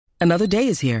Another day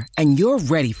is here, and you're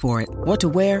ready for it. What to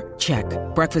wear? Check.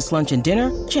 Breakfast, lunch, and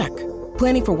dinner? Check.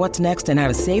 Planning for what's next and how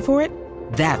to save for it?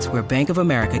 That's where Bank of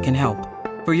America can help.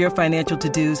 For your financial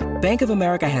to-dos, Bank of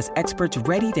America has experts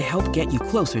ready to help get you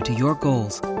closer to your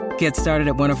goals. Get started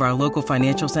at one of our local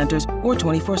financial centers or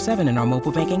 24/7 in our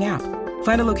mobile banking app.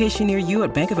 Find a location near you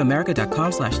at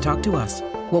bankofamerica.com/talktous.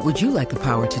 What would you like the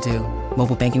power to do?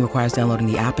 Mobile banking requires downloading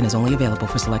the app and is only available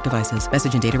for select devices.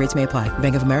 Message and data rates may apply.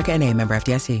 Bank of America N.A., member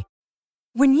FDIC.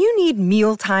 When you need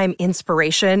mealtime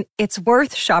inspiration, it's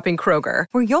worth shopping Kroger,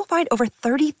 where you'll find over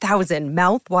 30,000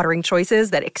 mouth-watering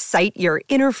choices that excite your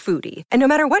inner foodie. And no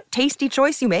matter what tasty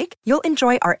choice you make, you'll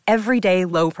enjoy our everyday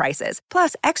low prices,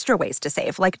 plus extra ways to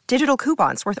save, like digital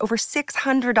coupons worth over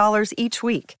 $600 each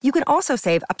week. You can also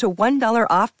save up to $1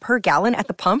 off per gallon at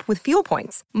the pump with fuel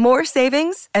points. More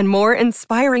savings and more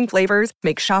inspiring flavors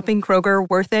make shopping Kroger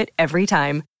worth it every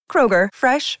time. Kroger,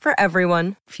 fresh for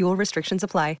everyone. Fuel restrictions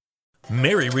apply.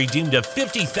 Mary redeemed a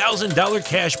 $50,000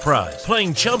 cash prize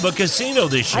playing Chumba Casino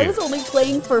this year. I was only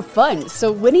playing for fun,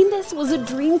 so winning this was a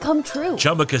dream come true.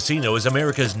 Chumba Casino is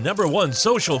America's #1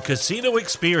 social casino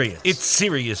experience. It's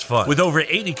serious fun. With over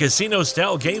 80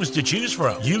 casino-style games to choose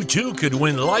from, you too could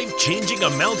win life-changing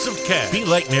amounts of cash. Be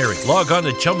like Mary. Log on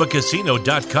to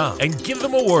ChumbaCasino.com and give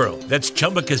them a whirl. That's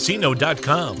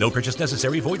ChumbaCasino.com. No purchase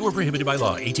necessary. Void or prohibited by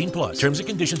law. 18+. Terms and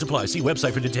conditions apply. See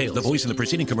website for details. The voice in the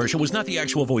preceding commercial was not the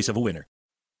actual voice of a winner.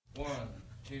 1,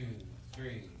 2,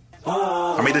 3.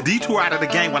 I made a detour out of the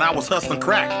game when I was hustling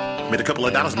crack. Made a couple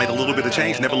of dollars, made a little bit of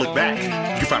change, never looked back.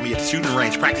 You can find me at the shooting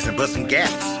range practicing busting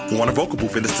gaps. Want a vocal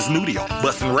booth in the studio,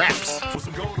 busting raps.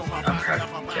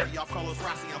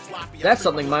 That's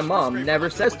something my mom never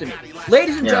says to me.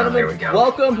 Ladies and gentlemen,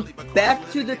 welcome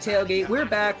back to the tailgate. We're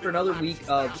back for another week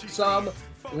of some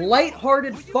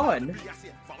lighthearted fun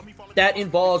that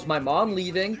involves my mom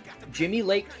leaving, Jimmy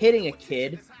Lake hitting a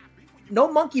kid. No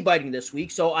monkey biting this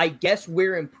week, so I guess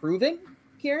we're improving.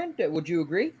 Kieran, would you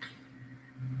agree?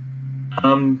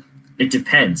 It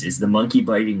depends. Is the monkey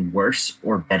biting worse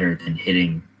or better than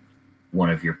hitting one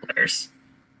of your players?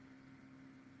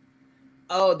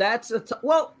 Oh, that's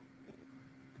well.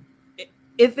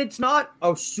 If it's not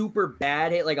a super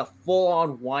bad hit, like a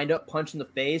full-on wind-up punch in the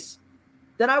face,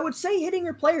 then I would say hitting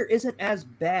your player isn't as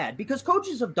bad because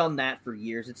coaches have done that for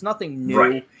years. It's nothing new.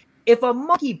 Right. If a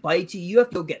monkey bites you, you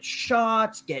have to go get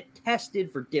shots, get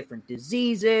tested for different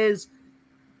diseases.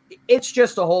 It's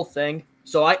just a whole thing.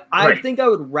 So I think I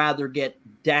would rather get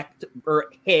decked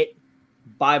or hit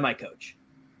by my coach.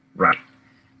 Right.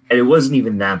 And it wasn't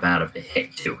even that bad of a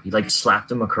hit, too. He,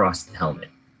 slapped him across the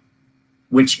helmet.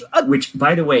 Which,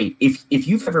 by the way, if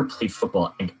you've ever played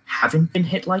football and haven't been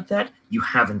hit like that, you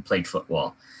haven't played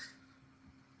football.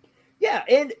 Yeah,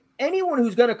 and anyone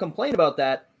who's going to complain about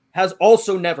that has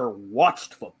also never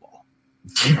watched football.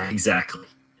 Yeah, exactly.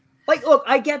 Look,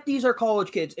 I get these are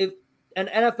college kids. If an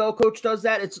NFL coach does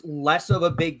that, it's less of a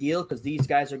big deal because these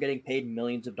guys are getting paid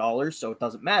millions of dollars, so it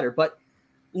doesn't matter. But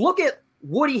look at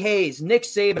Woody Hayes, Nick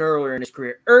Saban earlier in his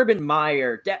career, Urban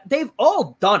Meyer. They've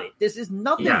all done it. This is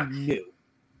nothing new.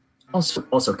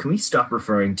 Also, can we stop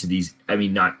referring to these? I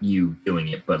mean, not you doing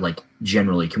it, but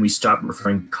generally, can we stop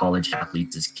referring to college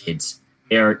athletes as kids?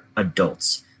 They are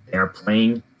adults. They are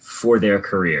playing for their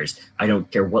careers. I don't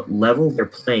care what level they're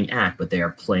playing at, but they are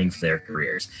playing for their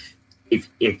careers. If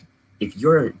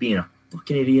you're being a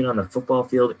fucking idiot on the football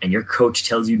field and your coach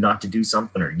tells you not to do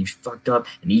something or you fucked up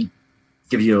and he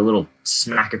gives you a little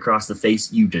smack across the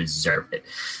face, you deserve it.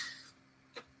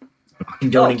 I'm not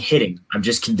condoning hitting. I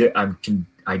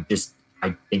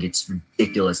think it's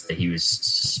ridiculous that he was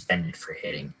suspended for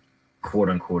hitting, quote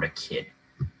unquote, a kid.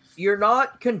 You're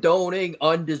not condoning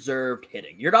undeserved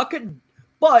hitting. You're not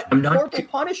but corporal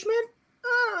punishment,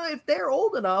 if they're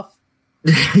old enough.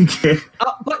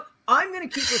 But I'm going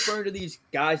to keep referring to these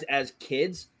guys as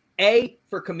kids.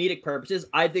 For comedic purposes,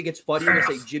 I think it's funnier to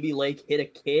say Jimmy Lake hit a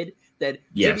kid than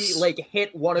Jimmy Lake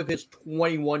hit one of his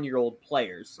 21-year-old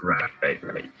players. Right.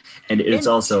 And it's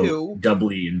also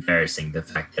doubly embarrassing the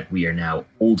fact that we are now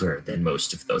older than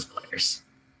most of those players.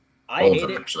 I hate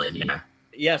it. Actually, yeah.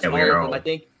 Yes, all of them. I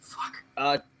think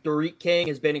Derek King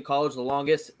has been in college the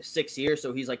longest, 6 years,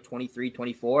 so he's 23,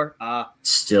 24. We're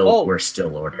still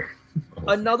older.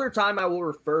 Another time I will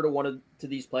refer to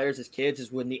these players as kids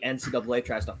is when the NCAA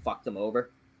tries to fuck them over.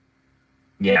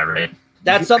 Yeah, right.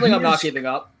 That's something I'm not giving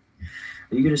up.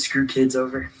 Are you going to screw kids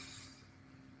over?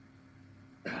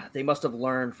 They must have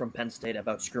learned from Penn State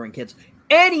about screwing kids.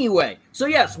 Anyway, so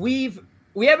yes, we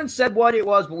haven't said what it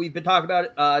was, but we've been talking about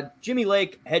it. Jimmy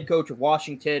Lake, head coach of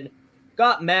Washington,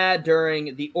 got mad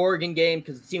during the Oregon game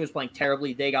because the team was playing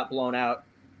terribly. They got blown out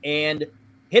and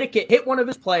hit one of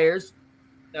his players.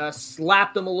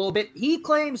 slapped him a little bit. He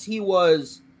claims he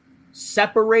was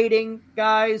separating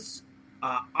guys.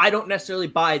 I don't necessarily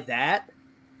buy that.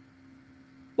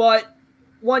 But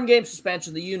 1 game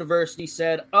suspension, the university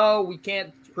said, oh, we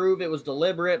can't prove it was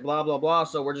deliberate, blah, blah, blah.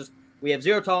 So we have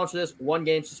 0 tolerance for this. 1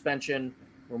 game suspension.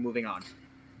 We're moving on.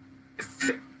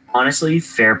 Honestly,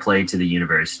 fair play to the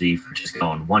university for just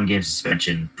going 1 game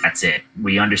suspension. That's it.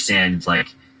 We understand,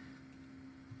 like,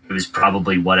 it was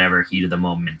probably whatever heat of the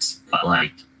moment, but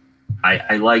like,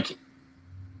 I like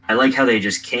how they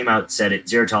just came out, said it,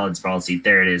 0 tolerance policy.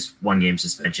 There it is, 1 game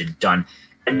suspension, done.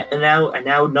 And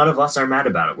now none of us are mad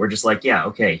about it. We're just like, yeah,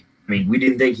 okay. I mean, we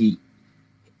didn't think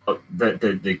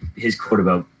his quote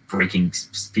about breaking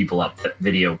people up. That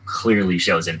video clearly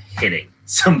shows him hitting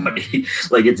somebody.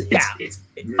 Like it's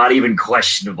not even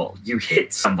questionable. You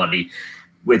hit somebody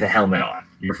with a helmet on.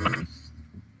 You're fine.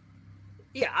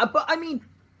 Yeah, but I mean,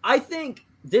 I think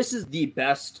this is the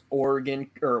best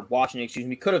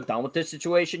Washington could have done with this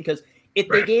situation, because if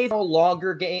they gave a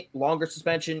longer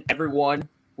suspension, everyone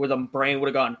with a brain would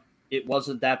have gone, it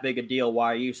wasn't that big a deal.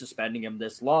 Why are you suspending him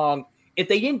this long? If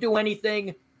they didn't do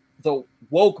anything, the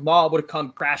woke mob would have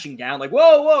come crashing down like,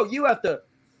 whoa, you have to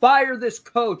fire this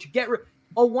coach.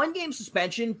 A 1 game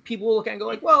suspension, people will look at and go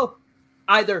like, well,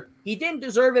 either he didn't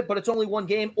deserve it, but it's only 1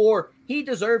 game, or he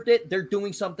deserved it. They're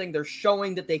doing something. They're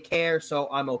showing that they care, so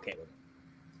I'm okay with it.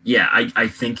 Yeah, I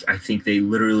think they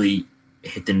literally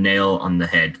hit the nail on the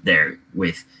head there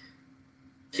with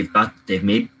they've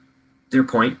made their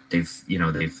point.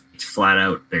 They've flat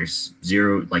out, there's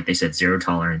 0, like they said, 0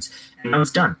 tolerance. And now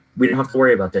it's done. We don't have to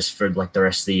worry about this for like the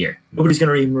rest of the year. Nobody's going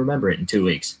to even remember it in 2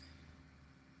 weeks.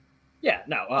 Yeah,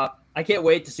 no, I can't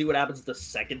wait to see what happens the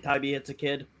second time he hits a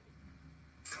kid.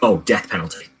 Oh, death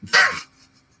penalty.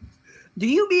 Do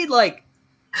you mean like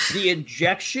the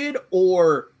injection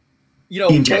or,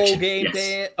 bowl game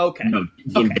day? Okay. No,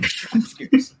 okay. I'm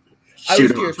curious. I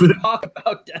was curious. We talk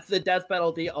about the death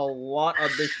penalty a lot on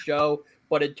this show,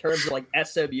 but in terms of like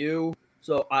SMU,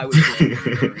 so I was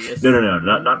curious. No,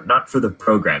 not for the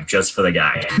program, just for the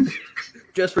guy.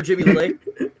 Just for Jimmy Lake?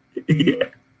 Yeah.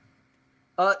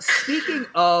 Speaking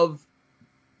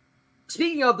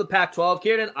of the Pac-12,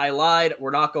 Kieran, I lied.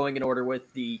 We're not going in order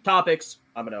with the topics.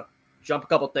 I'm going to jump a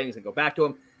couple things and go back to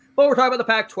them. But we're talking about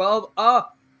the Pac-12.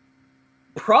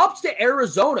 Props to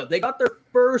Arizona. They got their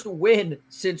first win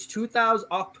since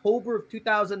October of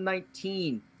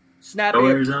 2019. Snapping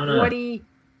a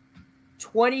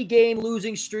 20-game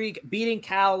losing streak, beating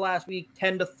Cal last week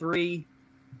 10-3.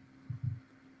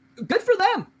 Good for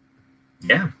them.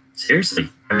 Yeah, seriously.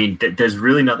 I mean, there's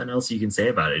really nothing else you can say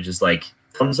about it. Just like,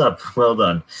 thumbs up. Well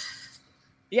done.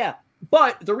 Yeah,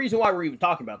 but the reason why we're even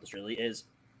talking about this really is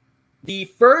the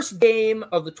first game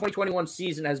of the 2021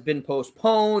 season has been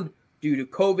postponed due to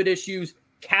COVID issues.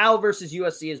 Cal versus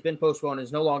USC has been postponed and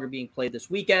is no longer being played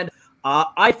this weekend.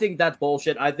 I think that's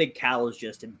bullshit. I think Cal is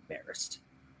just embarrassed.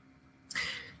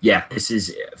 Yeah, this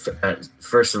is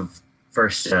first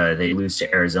they lose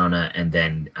to Arizona, and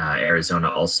then Arizona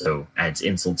also adds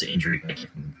insult to injury by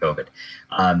giving COVID.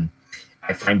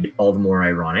 I find it all the more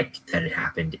ironic that it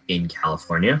happened in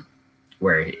California,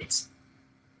 where it's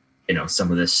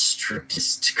some of the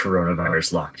strictest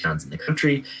coronavirus lockdowns in the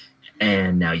country,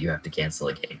 and now you have to cancel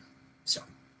a game. So,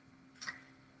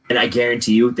 and I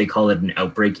guarantee you, they call it an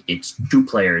outbreak. It's 2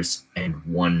 players and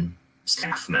 1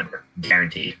 staff member,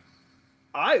 guaranteed.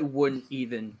 I wouldn't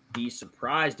even be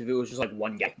surprised if it was just like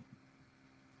 1 guy.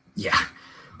 Yeah.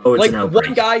 Oh, it's like an outbreak.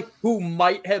 1 guy who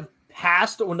might have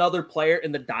passed another player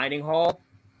in the dining hall,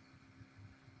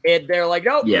 and they're like,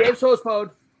 nope, game's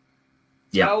postponed.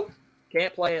 Yeah. Nope,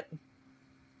 can't play it.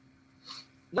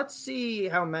 Let's see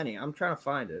how many. I'm trying to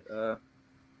find it.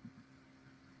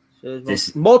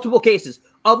 Multiple cases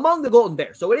among the Golden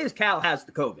Bears. So it is Cal has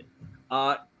the COVID.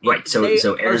 Right. So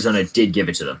Arizona did give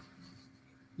it to them.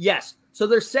 Yes. So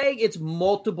they're saying it's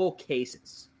multiple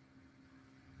cases.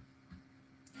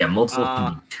 Yeah, multiple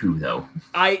can be 2 though.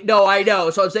 I know.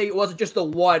 So I'm saying it wasn't just the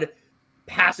 1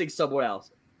 passing someone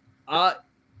else.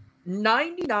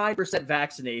 99%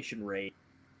 vaccination rate.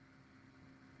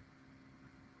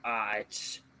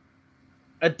 It's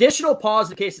additional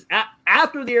positive cases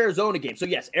after the Arizona game. So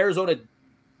yes, Arizona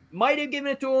might have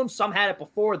given it to them. Some had it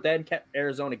before. Then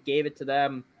Arizona gave it to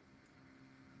them.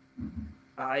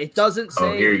 It doesn't say.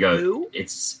 Oh, here you go. Who.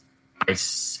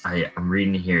 I'm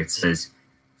reading here. It says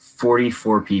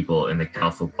 44 people in the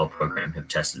Cal football program have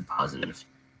tested positive.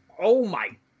 Oh my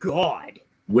God.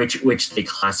 Which they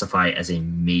classify as a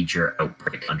major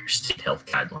outbreak under state health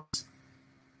guidelines.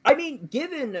 I mean,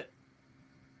 given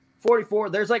 44,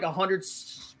 there's like 100,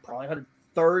 probably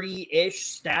 130-ish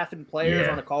staff and players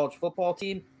on a college football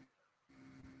team.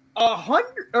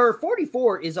 100 or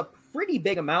 44 is a pretty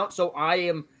big amount. So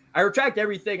I retract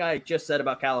everything I just said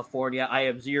about California. I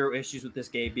have zero issues with this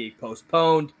game being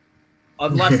postponed,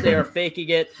 unless they are faking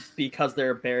it because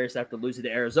they're embarrassed after losing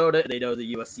to Arizona. They know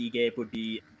the USC game would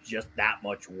be just that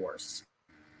much worse.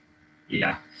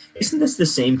 Yeah. Isn't this the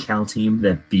same Cal team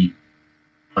that beat...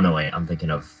 Oh, no, wait. I'm thinking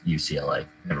of UCLA.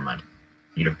 Never mind.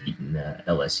 You'd have beaten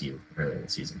LSU earlier in the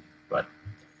season. But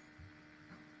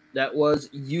that was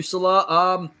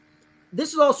UCLA.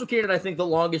 This is also, Kieran, I think the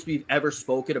longest we've ever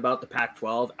spoken about the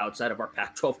Pac-12 outside of our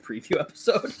Pac-12 preview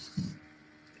episode.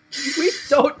 We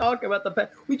don't talk about the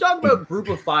Pac. We talk about Group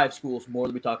of 5 schools more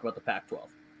than we talk about the Pac-12.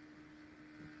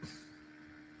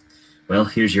 Well,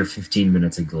 here's your 15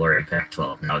 minutes of glory at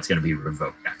Pac-12. Now it's going to be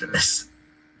revoked after this.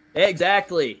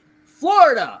 Exactly.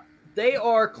 Florida. They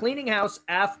are cleaning house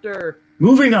after...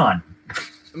 Moving on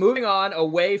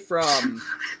away from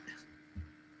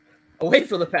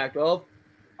the Pac-12.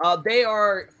 They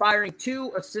are firing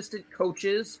 2 assistant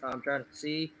coaches. I'm trying to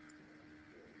see.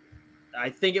 I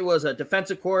think it was a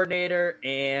defensive coordinator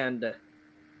and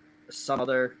some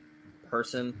other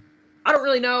person. I don't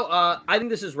really know. I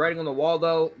think this is writing on the wall,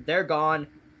 though. They're gone.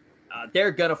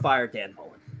 They're going to fire Dan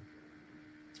Mullen.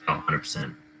 Oh,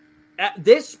 100%.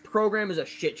 This program is a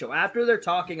shit show. After they're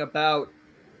talking about,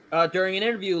 during an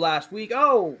interview last week,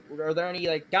 are there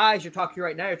any guys you're talking to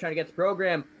right now? You're trying to get the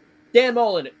program. Dan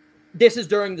Mullen, this is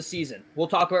during the season. We'll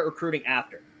talk about recruiting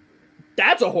after.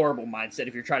 That's a horrible mindset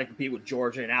if you're trying to compete with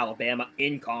Georgia and Alabama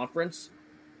in conference.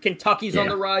 Kentucky's on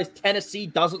the rise. Tennessee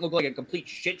doesn't look like a complete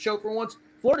shit show for once.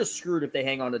 Florida's screwed if they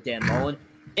hang on to Dan Mullen.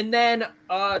 And then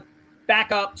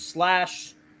backup /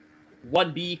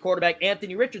 1B quarterback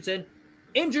Anthony Richardson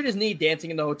injured his knee dancing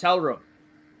in the hotel room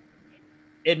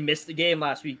and missed the game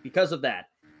last week because of that.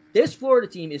 This Florida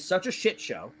team is such a shit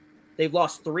show. They've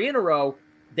lost 3 in a row.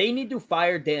 They need to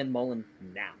fire Dan Mullen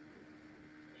now.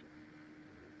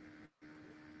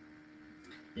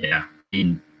 Yeah. I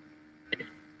mean,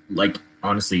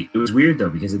 honestly, it was weird, though,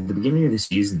 because at the beginning of the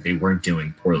season, they weren't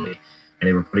doing poorly. And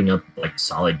they were putting up,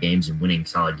 solid games and winning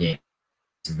solid games.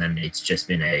 And then it's just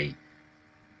been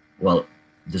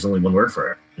there's only one word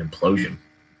for it, an implosion.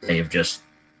 They have just...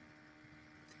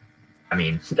 I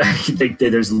mean,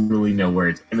 there's literally no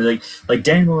words. I mean,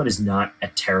 Dan Mullen is not a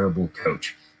terrible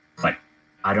coach, but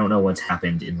I don't know what's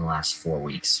happened in the last 4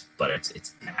 weeks, but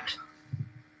it's bad.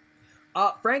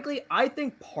 Frankly, I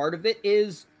think part of it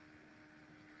is,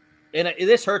 and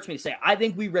this hurts me to say, I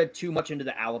think we read too much into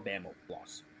the Alabama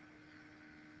loss.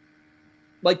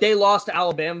 They lost to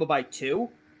Alabama by 2.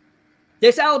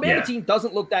 This Alabama team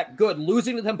doesn't look that good.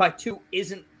 Losing to them by 2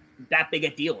 isn't that big a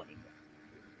deal anymore.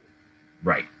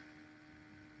 Right.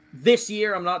 This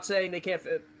year, I'm not saying they can't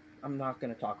fit. I'm not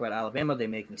going to talk about Alabama. They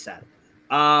make me sad.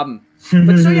 But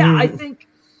so, yeah,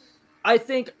 I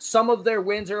think some of their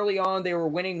wins early on, they were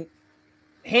winning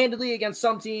handily against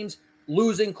some teams,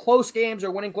 losing close games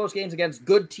or winning close games against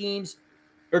good teams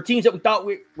or teams that we thought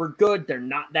were good. They're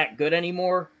not that good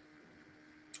anymore.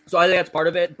 So I think that's part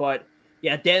of it. But,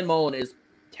 yeah, Dan Mullen is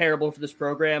terrible for this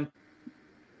program.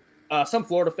 Some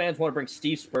Florida fans want to bring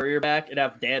Steve Spurrier back and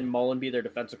have Dan Mullen be their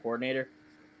defensive coordinator,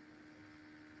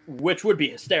 which would be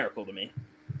hysterical to me.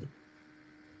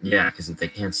 Yeah, because if he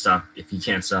can't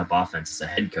stop offense as a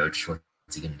head coach,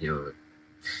 what's he going to do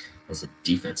as a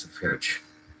defensive coach?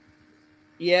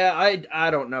 Yeah,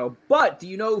 I don't know. But do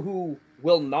you know who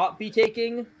will not be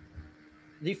taking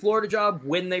the Florida job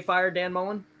when they fire Dan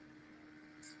Mullen?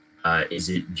 Is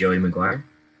it Joey McGuire?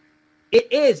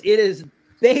 It is. It is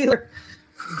Baylor.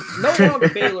 No longer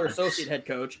Baylor associate head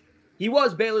coach. He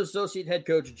was Baylor's associate head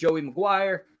coach, Joey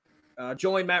McGuire.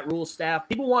 Joined Matt Rule's staff.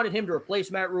 People wanted him to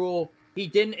replace Matt Rule. He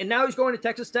didn't. And now he's going to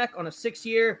Texas Tech on a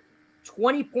 6-year,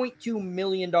 $20.2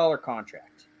 million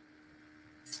contract.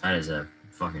 That is a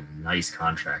fucking nice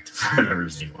contract if I've ever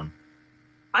seen one.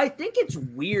 I think it's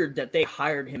weird that they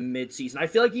hired him mid-season. I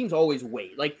feel like teams always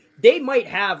wait. They might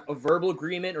have a verbal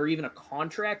agreement or even a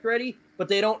contract ready, but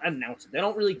they don't announce it. They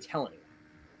don't really tell anyone.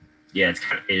 Yeah,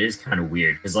 it is kind of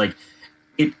weird because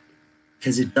it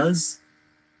does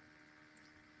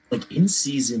in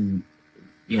season,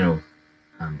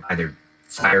 either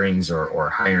firings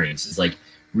or hirings is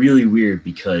really weird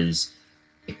because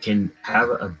it can have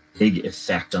a big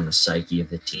effect on the psyche of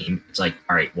the team. It's all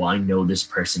right, well, I know this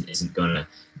person isn't going to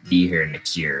be here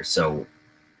next year, so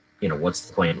what's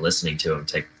the point in listening to him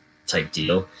type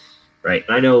deal, right?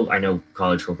 And I know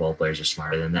college football players are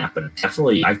smarter than that, but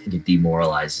definitely I think it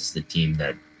demoralizes the team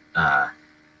that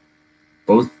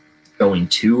both going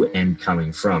to and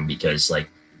coming from, because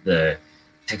the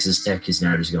Texas Tech is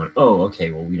now just going, oh,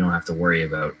 okay, well, we don't have to worry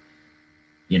about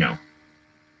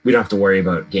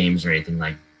games or anything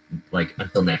like like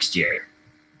until next year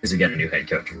because we get a new head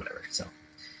coach or whatever. So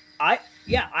I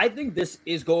think this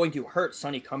is going to hurt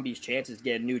Sonny Cumbie's chances to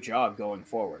get a new job going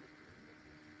forward.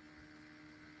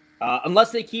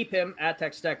 Unless they keep him at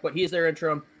Texas Tech, but he's their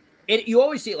interim. And you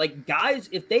always see it, like, guys,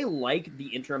 if they like the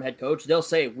interim head coach, they'll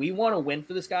say, we want to win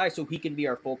for this guy so he can be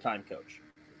our full-time coach.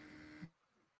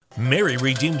 Mary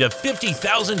redeemed a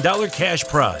 $50,000 cash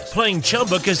prize playing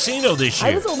Chumba Casino this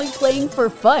year. I was only playing for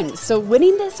fun, so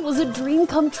winning this was a dream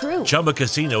come true. Chumba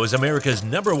Casino is America's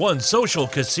 #1 social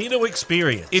casino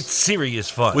experience. It's serious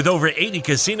fun. With over 80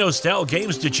 casino-style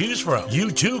games to choose from,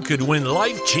 you too could win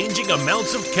life-changing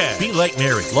amounts of cash. Be like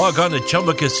Mary. Log on to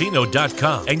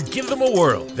ChumbaCasino.com and give them a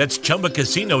whirl. That's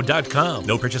ChumbaCasino.com.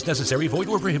 No purchase necessary. Void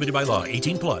where prohibited by law.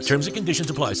 18+. Terms and conditions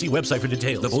apply. See website for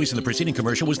details. The voice in the preceding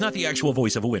commercial was not the actual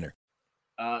voice of a winner.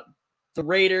 The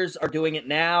Raiders are doing it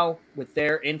now with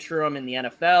their interim in the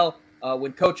NFL.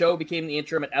 When Coach O became the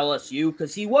interim at LSU,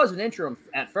 because he was an interim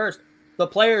at first, the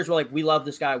players were like, we love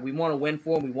this guy. We want to win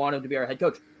for him. We want him to be our head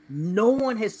coach. No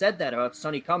one has said that about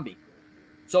Sonny Cumbie.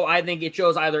 So I think it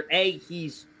shows either A,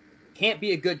 he's can't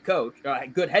be a good coach,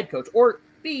 good head coach, or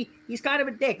B, he's kind of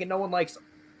a dick and no one likes him.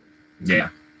 Yeah.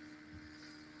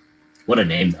 What a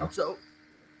name, though.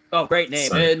 Oh, great name.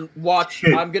 Sonny. And watch,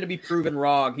 I'm going to be proven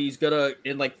wrong. He's going to,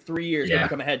 in like 3 years, gonna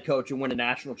become a head coach and win a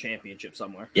national championship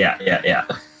somewhere. Yeah.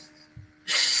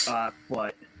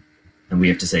 But. And we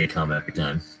have to say come every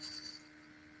time.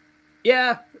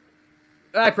 Yeah.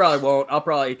 I probably won't. I'll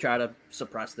probably try to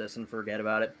suppress this and forget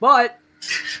about it. But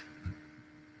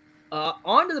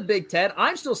on to the Big Ten.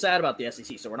 I'm still sad about the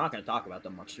SEC, so we're not going to talk about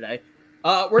them much today.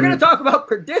 We're going to talk about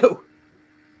Purdue.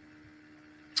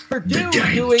 Purdue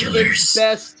doing its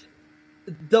best,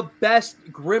 the best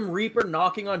Grim Reaper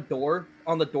knocking on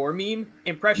the door meme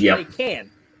impression they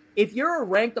can. If you're a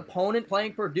ranked opponent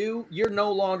playing Purdue, you're no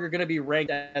longer going to be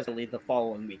ranked as a lead the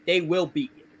following week. They will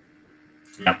beat you.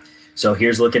 Yep. So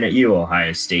here's looking at you,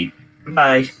 Ohio State.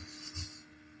 Bye.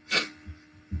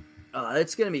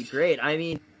 It's going to be great. I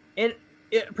mean,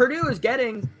 Purdue is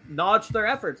getting nods for their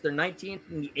efforts. They're 19th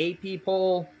in the AP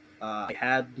poll. I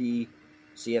had the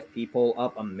CFP poll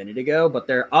up a minute ago, but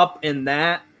they're up in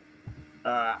that.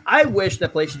 I wish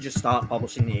that place should just stop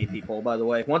publishing the AP poll, by the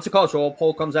way. Once the college football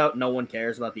poll comes out, no one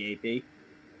cares about the AP.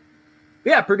 But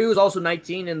yeah, Purdue is also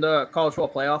 19 in the college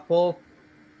football playoff poll.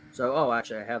 So,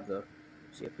 actually, I have the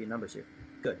CFP numbers here.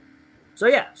 Good. So,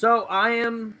 yeah. So, I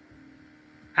am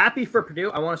happy for Purdue.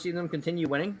 I want to see them continue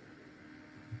winning.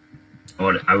 I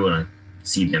want to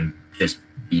see them just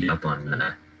beat up on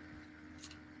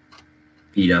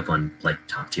like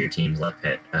top tier teams like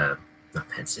not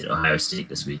Penn State, Ohio State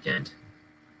this weekend.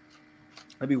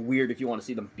 That'd be weird if you want to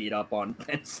see them beat up on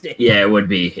Penn State. Yeah, it would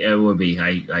be.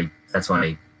 I that's why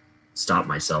I stopped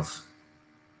myself.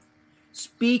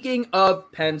 Speaking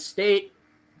of Penn State,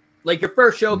 like your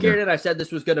first show, Kieran, I said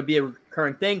this was going to be a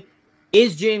recurring thing.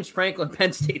 Is James Franklin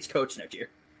Penn State's coach next year?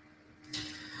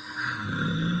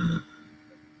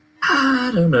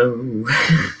 I don't know.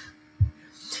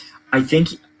 I think.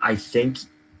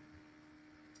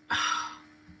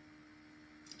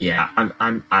 Yeah,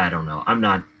 I don't know. I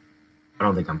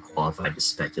don't think I'm qualified to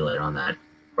speculate on that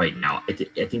right now. I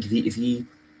think if he,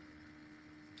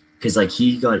 because like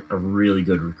he got a really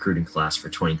good recruiting class for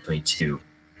 2022,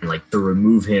 and like to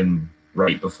remove him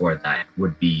right before that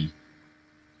would be,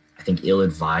 I think,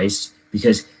 ill-advised,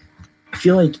 because I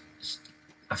feel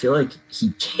like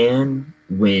he can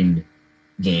win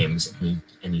games, and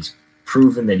he's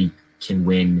proven that he can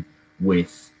win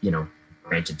with,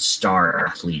 granted, star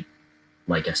athlete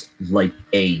like a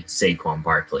Saquon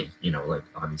Barkley, like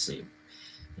obviously,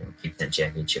 Big Ten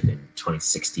championship in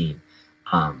 2016.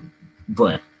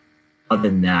 But other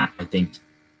than that, I think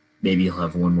maybe he'll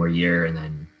have one more year, and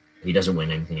then if he doesn't win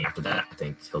anything after that, I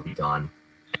think he'll be gone.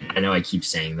 I know I keep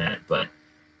saying that, but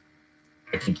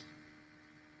I think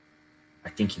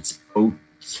it's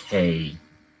okay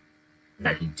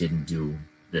that he didn't do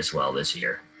this well this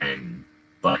year.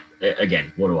 But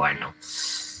again, what do I know?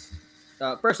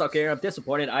 First off, Karen, I'm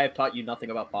disappointed. I have taught you nothing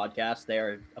about podcasts. They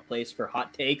are a place for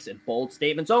hot takes and bold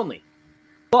statements only.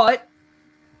 But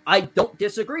I don't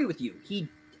disagree with you.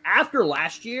 After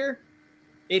last year,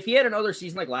 if he had another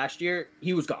season like last year,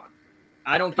 he was gone.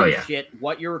 I don't give a shit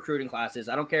what your recruiting class is.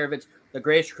 I don't care if it's the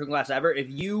greatest recruiting class ever. If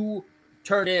you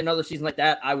turn in another season like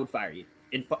that, I would fire you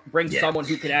and bring someone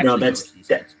who can actually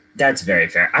that's very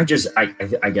fair. I guess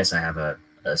I have a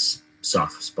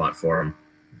soft spot for him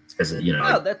because he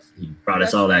brought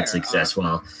us all that success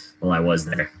while I was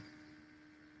there.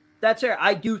 That's fair.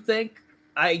 I do think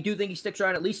he sticks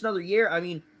around at least another year. I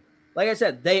mean, like I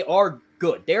said, they are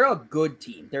good. They're a good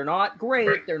team. They're not great.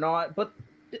 Right. They're not, but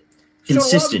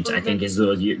Consistent, I think, is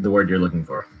the word you're looking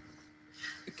for.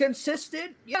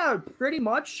 Consistent, yeah, pretty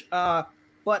much.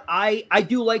 But I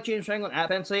do like James Franklin at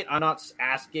Penn State. I'm not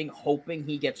hoping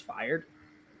he gets fired.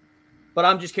 But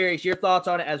I'm just curious, your thoughts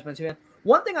on it as a Penn State fan.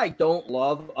 One thing I don't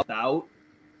love about,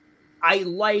 I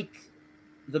like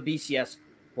the BCS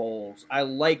Bowls. I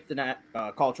like the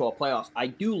College Football Playoffs. I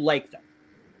do like them.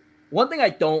 One thing I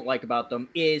don't like about them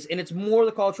is, and it's more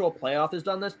the College Football Playoff has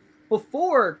done this,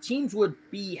 before teams would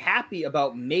be happy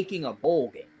about making a bowl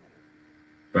game.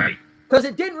 Right. Because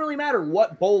it didn't really matter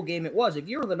what bowl game it was. If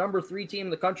you were the number 3 team in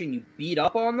the country and you beat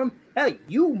up on them, hell,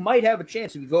 you might have a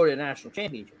chance if you go to a national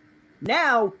championship.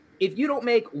 Now, if you don't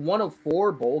make one of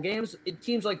 4 bowl games, it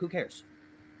seems like, who cares?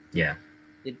 Yeah.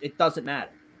 It doesn't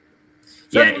matter.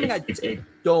 So that's one thing I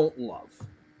don't love.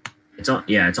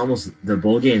 It's almost, the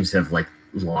bowl games have like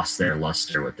lost their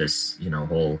luster with this,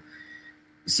 whole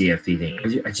CFP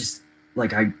thing. I just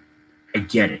like, I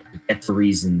get it. I get the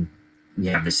reason we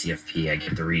have the CFP. I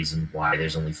get the reason why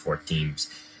there's only 4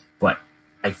 teams. But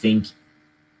I think,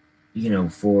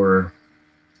 for,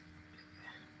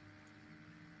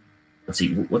 let's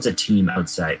see, what's a team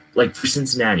outside? Like for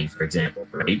Cincinnati, for example,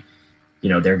 right?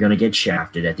 They're going to get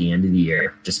shafted at the end of the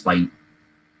year, despite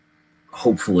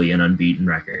hopefully an unbeaten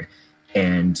record.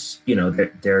 And,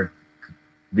 they're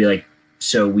be like,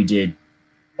 so we did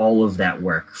all of that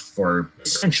work for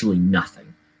essentially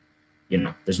nothing.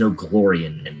 There's no glory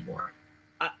in it anymore.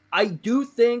 I do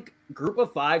think Group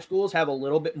of 5 schools have a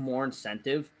little bit more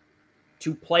incentive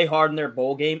to play hard in their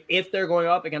bowl game if they're going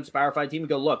up against a Power 5 team and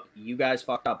go, look, you guys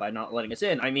fucked up by not letting us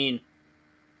in. I mean,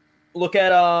 look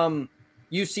at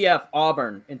UCF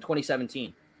Auburn in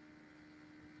 2017.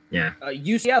 Yeah.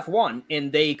 UCF won,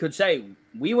 and they could say,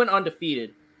 we went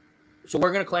undefeated, so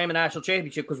we're going to claim a national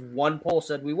championship because one poll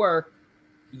said we were.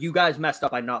 You guys messed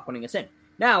up by not putting us in.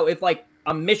 Now, if like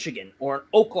a Michigan or an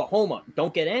Oklahoma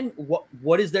don't get in,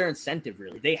 what is their incentive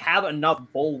really? They have enough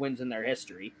bowl wins in their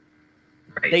history.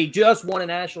 Right. They just won a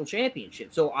national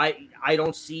championship. So I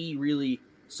don't see really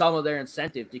some of their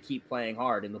incentive to keep playing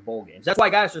hard in the bowl games. That's why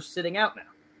guys are sitting out now.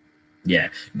 Yeah,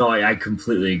 no, I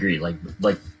completely agree. Like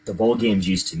the bowl games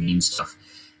used to mean stuff,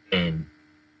 and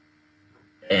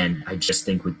I just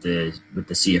think with the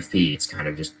CFP, it's kind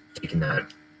of just taking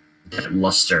that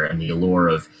luster and the allure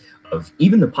of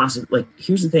even the possible. Like,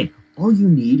 here's the thing: all you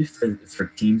need for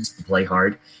teams to play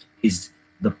hard is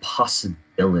the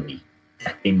possibility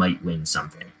that they might win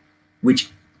something,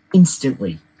 which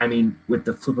instantly, I mean, with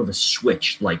the flip of a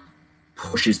switch, like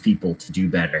pushes people to do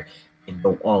better and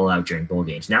go all out during bowl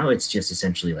games. Now it's just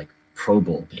essentially like Pro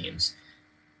Bowl games.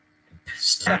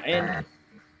 And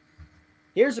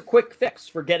here's a quick fix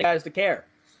for getting guys to care.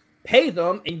 Pay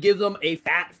them and give them a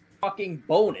fat fucking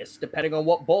bonus depending on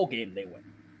what bowl game they win.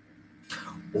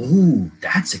 Ooh,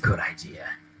 that's a good idea.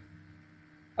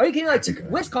 Are you kidding? Like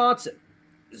Wisconsin,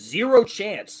 0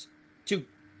 chance to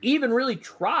even really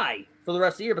try for the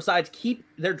rest of the year besides keep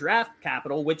their draft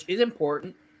capital, which is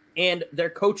important, and their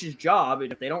coach's job.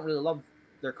 And if they don't really love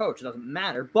their coach, it doesn't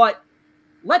matter. But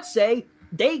let's say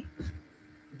they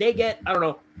get, I don't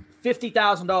know,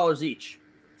 $50,000 each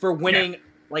for winning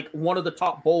like one of the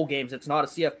top bowl games. It's not a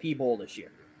CFP bowl this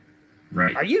year.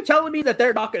 Right. Are you telling me that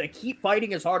they're not going to keep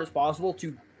fighting as hard as possible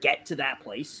to get to that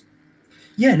place?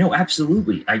 Yeah, no,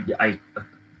 absolutely. I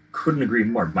couldn't agree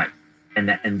more.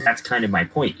 And that's kind of my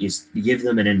point, is to give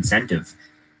them an incentive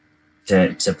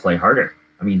to play harder.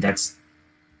 I mean, that's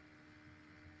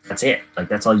it. Like,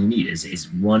 that's all you need is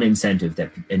one incentive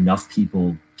that enough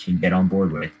people can get on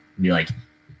board with and be like,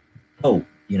 oh,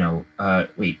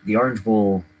 wait, the Orange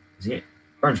Bowl,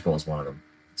 Orange Bowl is one of them,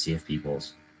 CFP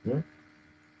bowls. Yeah.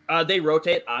 They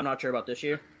rotate. I'm not sure about this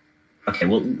year. Okay,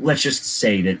 well, let's just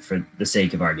say that for the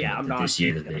sake of argument, this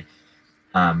year that they,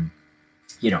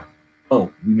 we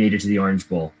made it to the Orange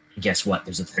Bowl. And guess what?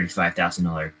 There's a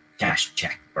 $35,000 cash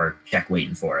check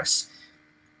waiting for us.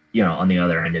 On the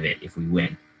other end of it, if we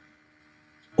win.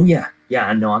 Oh yeah,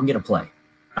 no, I'm gonna play.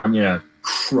 I'm gonna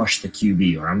crush the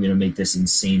QB, or I'm gonna make this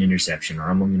insane interception, or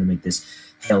I'm gonna make this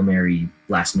Hail Mary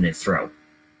last minute throw.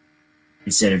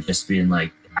 Instead of just being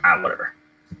like, whatever.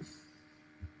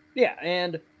 Yeah,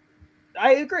 and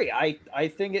I agree. I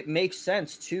think it makes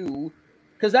sense too,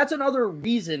 because that's another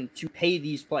reason to pay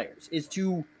these players, is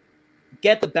to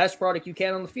get the best product you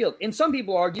can on the field. And some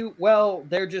people argue, well,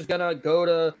 they're just going to go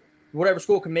to whatever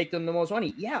school can make them the most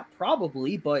money. Yeah,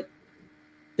 probably, but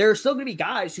there are still going to be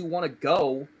guys who want to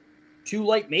go to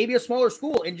like maybe a smaller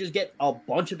school and just get a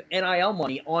bunch of NIL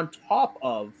money on top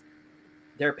of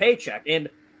their paycheck. And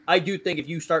I do think if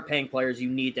you start paying players, you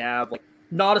need to have like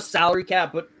not a salary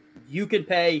cap, but you can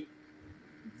pay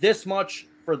this much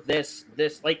for this,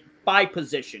 like by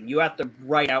position. You have to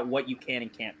write out what you can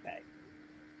and can't pay.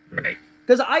 Right.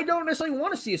 Because I don't necessarily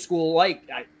want to see a school like,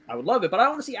 I would love it, but I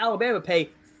don't want to see Alabama pay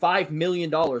 $5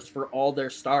 million for all their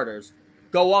starters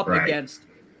go up against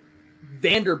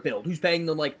Vanderbilt, who's paying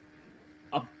them like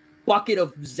a bucket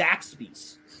of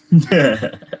Zaxby's.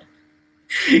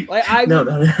 Like,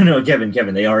 no,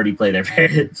 Kevin. They already play their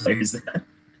players.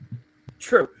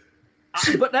 True.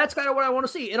 But that's kind of what I want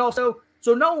to see. And also,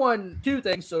 so no one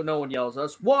yells at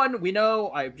us. One, we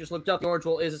know, I just looked up, the Orange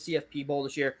Bowl is a CFP Bowl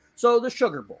this year. So the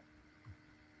Sugar Bowl,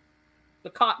 the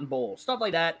Cotton Bowl, stuff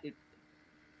like that,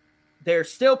 they're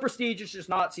still prestigious, just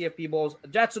not CFP Bowls.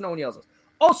 That's what no one yells at us.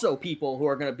 Also, people who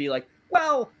are going to be like,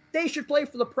 well, they should play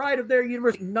for the pride of their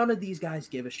university. None of these guys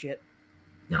give a shit.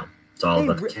 No, it's all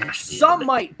about the cash. Some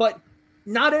might, but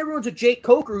not everyone's a Jake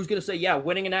Coker who's going to say, yeah,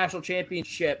 winning a national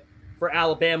championship for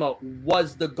Alabama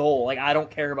was the goal. Like, I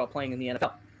don't care about playing in the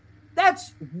NFL.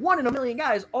 That's 1 in a million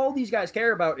guys. All these guys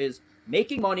care about is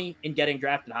making money and getting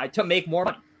drafted high to make more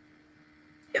money.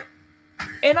 Yeah.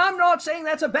 And I'm not saying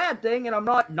that's a bad thing, and I'm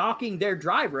not knocking their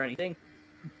drive or anything,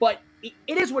 but it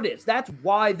is what it is. That's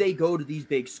why they go to these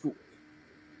big schools.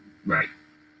 Right.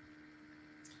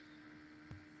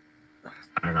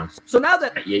 I don't know. So now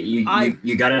that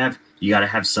you gotta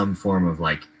have some form of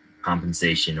like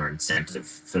compensation or incentive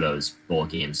for those bowl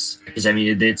games, because I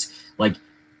mean it's like,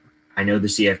 I know the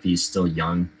CFP is still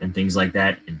young and things like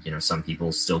that, and some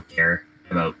people still care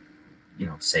about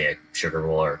say a Sugar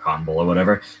Bowl or a Cotton Bowl or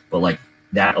whatever, but like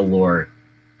that allure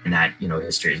and that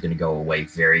history is going to go away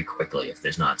very quickly if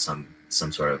there's not some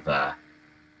sort of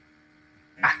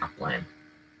backup plan.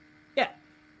 Yeah,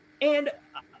 and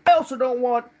I also don't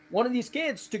want one of these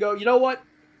kids to go, you know what,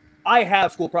 I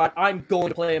have school pride, I'm going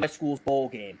to play in my school's bowl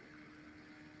game,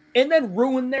 and then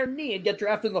ruin their knee and get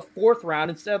drafted in the 4th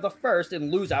round instead of the 1st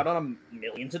and lose out on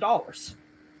millions of dollars.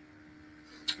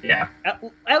 Yeah.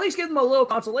 At least give them a little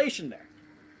consolation there.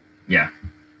 Yeah.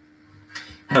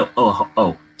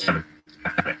 Oh, Kevin,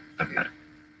 I've got it.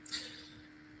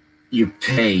 You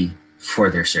pay for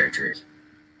their surgery.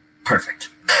 Perfect.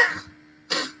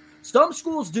 Some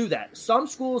schools do that. Some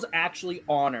schools actually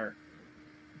honor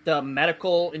the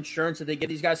medical insurance that they give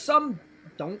these guys. Some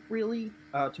don't really,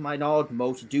 to my knowledge.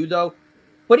 Most do, though.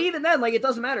 But even then, like, it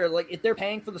doesn't matter. Like, if they're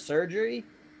paying for the surgery,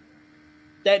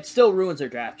 that still ruins their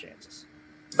draft chances.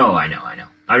 Oh, I know.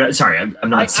 I'm not saying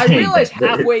I realized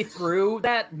that. halfway through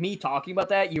that, me talking about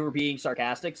that, you were being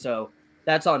sarcastic, so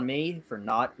that's on me for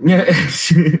not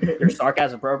your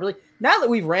sarcasm appropriately. Now that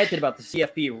we've ranted about the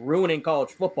CFP ruining college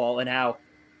football and how,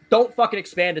 don't fucking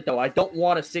expand it, though. I don't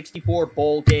want a 64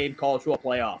 bowl game college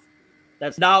football playoff.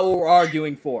 That's not what we're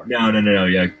arguing for. No.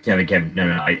 Yeah, Kevin. No.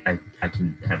 I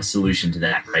can have a solution to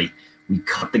that, right? We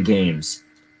cut the games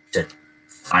to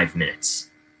 5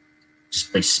 minutes.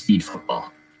 Just play speed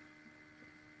football.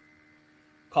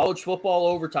 College football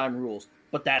overtime rules,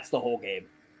 but that's the whole game.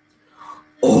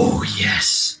 Oh,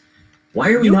 yes.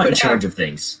 Why are we not in charge of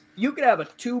things? You could have a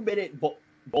 2-minute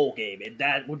bowl game, and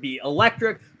that would be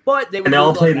electric, but they would. And they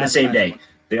all play on the same day.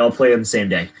 They all play on the same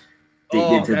day.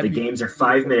 The games are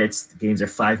 5 minutes. The games are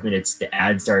 5 minutes. The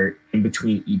ads are in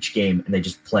between each game, and they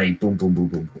just play boom, boom, boom,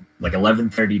 boom, boom. Like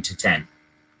 11:30 to 10.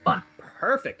 Fun.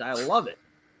 Perfect. I love it.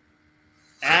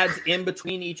 Ads in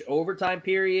between each overtime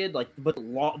period, but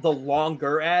the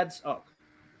longer ads. Oh,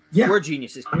 yeah, we're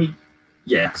geniuses. I mean,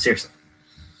 yeah, seriously.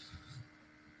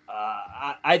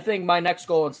 I think my next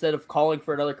goal, instead of calling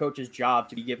for another coach's job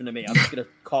to be given to me, I'm just going to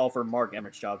call for Mark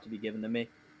Emmert's job to be given to me.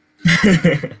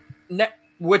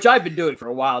 Which I've been doing for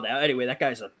a while now. Anyway, that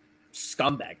guy's a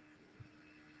scumbag.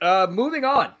 Moving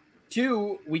on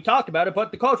to, we talked about it,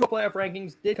 but the college football playoff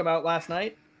rankings did come out last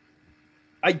night.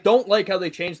 I don't like how they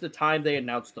changed the time they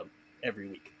announced them every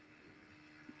week.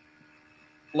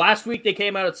 Last week they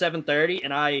came out at 7:30,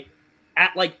 and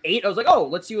at like 8, I was like, oh,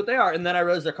 let's see what they are. And then I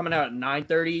realized they're coming out at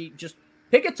 9:30. Just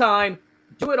pick a time,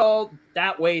 do it all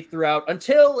that way throughout,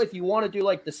 until if you want to do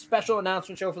like the special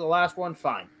announcement show for the last one,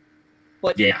 fine.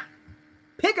 But yeah,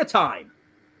 pick a time.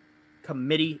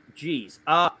 Committee, geez.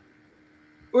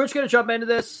 We're just going to jump into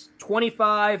this.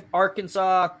 25,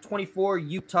 Arkansas. 24,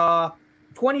 Utah.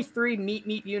 23,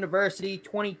 Meet University.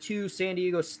 22, San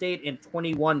Diego State. And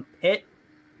 21, Pitt.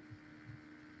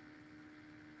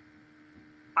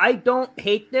 I don't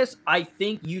hate this. I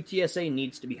think UTSA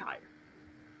needs to be higher.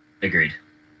 Agreed.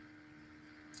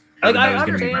 Like, that was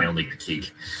going to be my only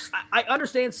critique. I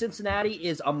understand Cincinnati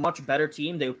is a much better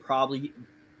team. They would probably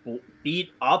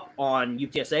beat up on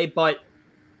UTSA, but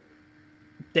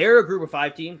they're a group of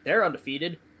 5 team. They're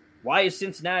undefeated. Why is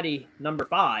Cincinnati number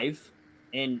 5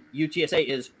 and UTSA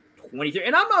is 23?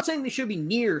 And I'm not saying they should be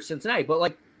near Cincinnati, but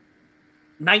like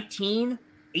 19,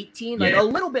 18, like a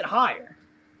little bit higher.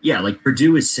 Yeah, like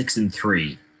Purdue is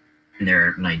 6-3, and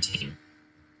they're 19.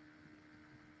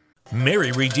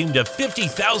 Mary redeemed a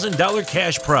 $50,000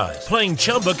 cash prize playing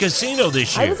Chumba Casino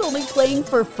this year. I was only playing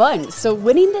for fun, so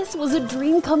winning this was a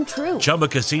dream come true. Chumba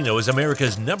Casino is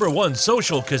America's #1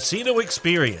 social casino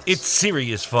experience. It's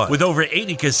serious fun. With over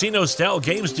 80 casino-style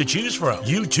games to choose from,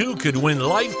 you too could win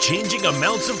life-changing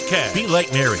amounts of cash. Be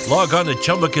like Mary. Log on to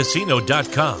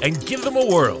ChumbaCasino.com and give them a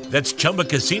whirl. That's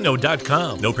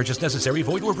ChumbaCasino.com. No purchase necessary.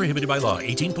 Void or prohibited by law.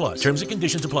 18+. Terms and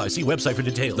conditions apply. See website for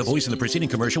details. The voice in the preceding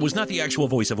commercial was not the actual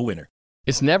voice of a winner.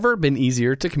 It's never been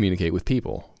easier to communicate with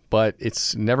people, but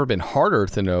it's never been harder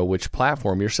to know which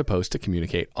platform you're supposed to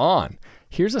communicate on.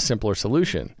 Here's a simpler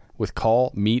solution. With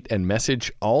call, meet, and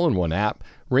message all in one app,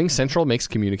 RingCentral makes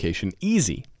communication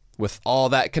easy. With all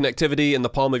that connectivity in the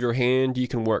palm of your hand, you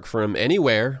can work from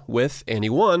anywhere with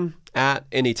anyone at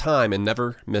any time and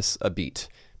never miss a beat.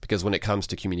 Because when it comes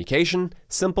to communication,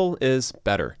 simple is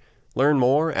better. Learn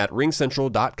more at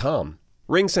ringcentral.com.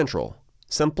 RingCentral,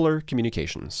 simpler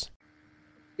communications.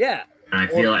 Yeah. And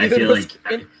I feel like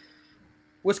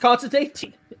Wisconsin's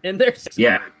 18 and they're 6.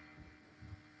 Yeah.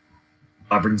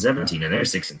 Auburn's 17 and they're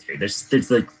 6-3.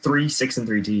 There's like 3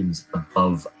 6-3 teams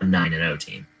above a 9-0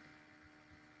 team.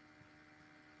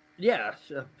 Yeah,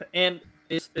 and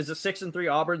is a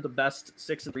 6-3 Auburn the best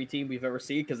 6-3 team we've ever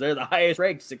seen? Because they're the highest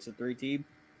ranked 6-3 team.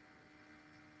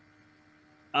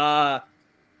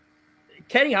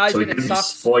 Kenny Heisman and sucks.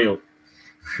 Spoiled.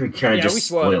 We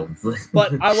spoiled.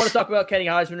 But I want to talk about Kenny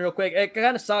Heisman real quick. It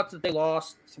kind of sucks that they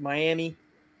lost to Miami.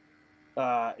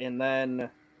 And then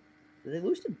did they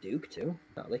lose to Duke too?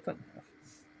 No, they couldn't have.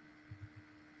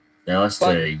 They lost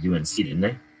to UNC, didn't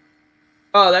they?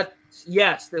 Oh,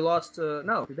 yes, they lost to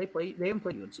did they play? They haven't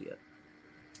played UNC yet.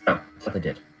 Oh, I thought they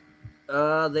did.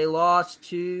 They lost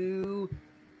to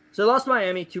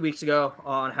Miami 2 weeks ago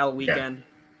on Halloween weekend. Yeah.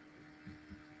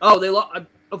 Oh, they lost.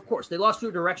 Of course, they lost to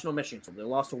a directional Michigan. So they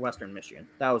lost to Western Michigan.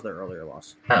 That was their earlier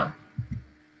loss. Oh.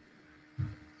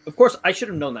 Of course, I should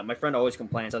have known that. My friend always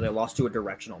complains that they lost to a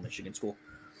directional Michigan school.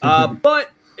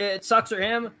 But it sucks for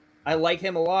him. I like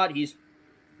him a lot. He's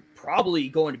probably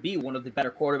going to be one of the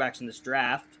better quarterbacks in this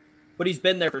draft. But he's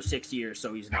been there for 6 years,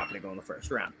 so he's not going to go in the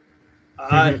first round.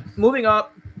 Moving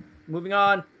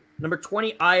on. Number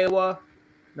 20, Iowa.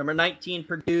 Number 19,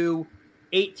 Purdue.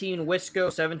 18, Wisco,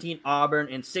 17, Auburn,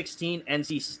 and 16,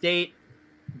 NC State.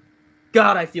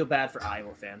 God, I feel bad for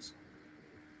Iowa fans.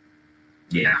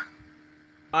 Yeah.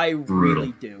 I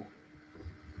really do.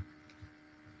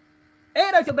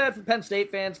 And I feel bad for Penn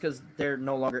State fans because they're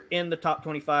no longer in the top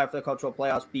 25 for the cultural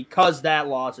playoffs because that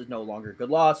loss is no longer a good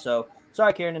loss. So,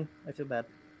 sorry, Kieran. I feel bad.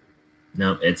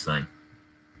 No, it's fine.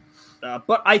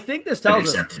 But I think this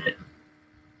tells us. It.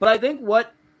 But I think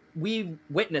what we've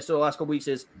witnessed over the last couple weeks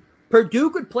is Purdue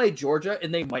could play Georgia,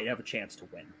 and they might have a chance to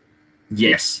win.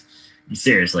 Yes,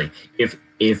 seriously. If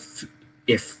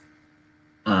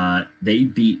they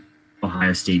beat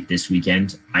Ohio State this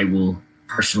weekend, I will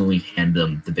personally hand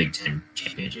them the Big Ten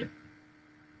championship.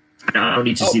 I don't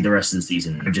need to see the rest of the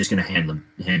season. I'm just going to hand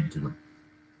it to them.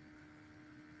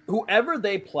 Whoever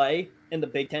they play in the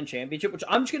Big Ten championship, which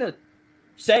I'm just going to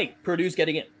say Purdue's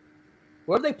getting in.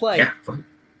 Whoever they play,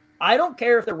 I don't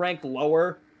care if they're ranked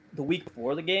lower the week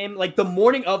before the game. Like the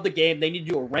morning of the game, they need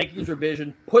to do a rankings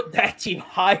revision, put that team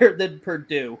higher than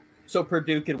Purdue so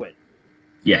Purdue can win.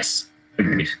 Yes,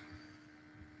 agreed.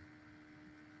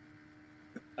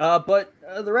 But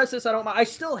the rest of this, I don't mind. I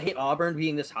still hate Auburn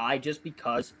being this high just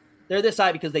because they're this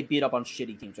high because they beat up on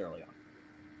shitty teams early on.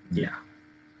 Yeah.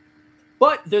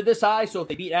 But they're this high, so if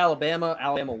they beat Alabama,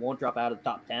 Alabama won't drop out of the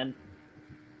top 10.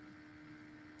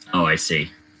 Oh, I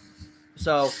see.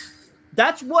 So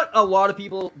that's what a lot of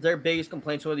people, their biggest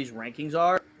complaints with these rankings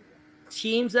are.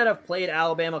 Teams that have played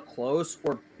Alabama close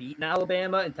or beaten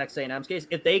Alabama, in Texas A&M's case,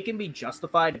 if they can be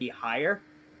justified to be higher,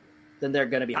 then they're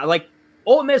going to be high. Like,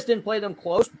 Ole Miss didn't play them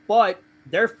close, but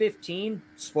they're 15.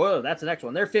 Spoiler, that's the next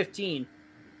one. They're 15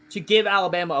 to give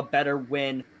Alabama a better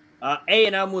win.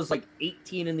 A&M was like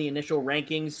 18 in the initial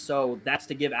rankings, so that's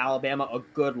to give Alabama a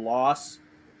good loss.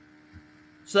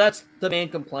 So that's the main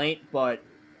complaint, but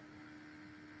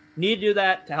need to do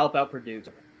that to help out Purdue.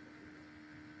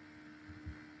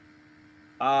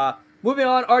 Moving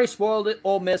on, already spoiled it.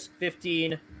 Ole Miss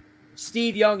 15,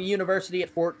 Steve Young University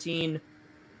at 14,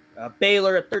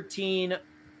 Baylor at 13,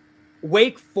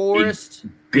 Wake Forest.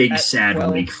 Big sad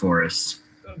 12. Wake Forest.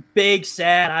 Big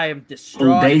sad. I am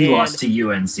distraught. Oh, they lost to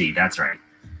UNC. That's right.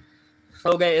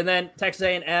 Okay, and then Texas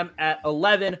A&M at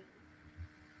 11.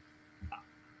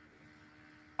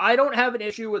 I don't have an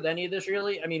issue with any of this,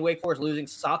 really. I mean, Wake Forest losing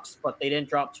sucks, but they didn't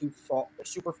drop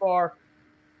super far.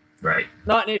 Right.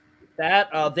 Not an issue with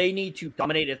that. They need to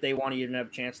dominate if they want to even have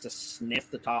a chance to sniff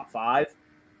the top 5.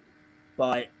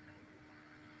 But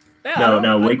yeah,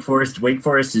 no. Wake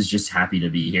Forest is just happy to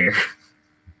be here.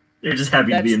 They're just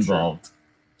happy to be involved.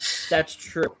 That's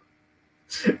true.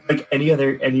 Like any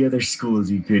other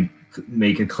schools, you could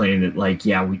make a claim that, like,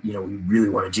 yeah, we really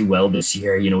want to do well this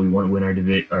year. We want to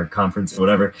win our conference or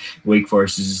whatever. Wake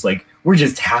Forest is just like, we're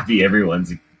just happy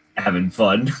everyone's having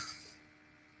fun.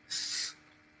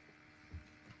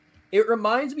 It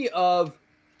reminds me of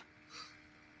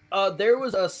there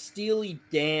was a Steely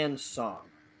Dan song.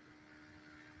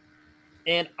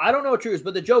 And I don't know what true is,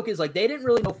 but the joke is, like, they didn't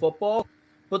really know football,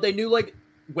 but they knew, like,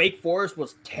 Wake Forest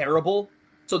was terrible.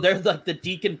 So they're like the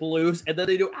Deacon Blues, and then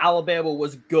they knew Alabama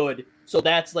was good. So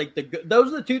that's like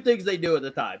those are the 2 things they knew at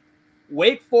the time.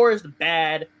 Wake Forest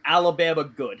bad, Alabama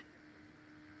good.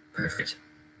 Perfect.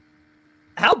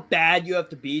 How bad you have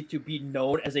to be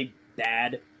known as a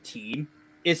bad team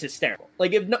is hysterical.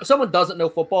 Like, if someone doesn't know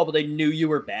football, but they knew you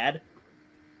were bad.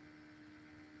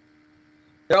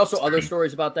 There are also other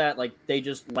stories about that. Like, they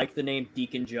just like the name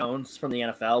Deacon Jones from the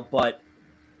NFL,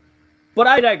 But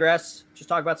I digress. Just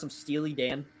talk about some Steely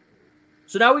Dan.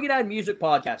 So now we can add music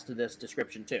podcast to this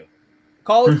description too.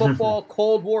 College football,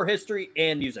 Cold War history,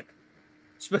 and music.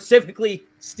 Specifically,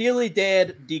 Steely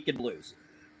Dan, Deacon Blues.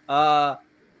 Number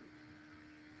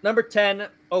 10,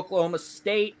 Oklahoma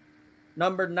State.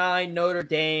 Number 9, Notre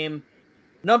Dame.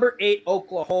 Number 8,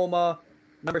 Oklahoma.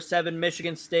 Number 7,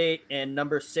 Michigan State. And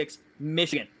number 6,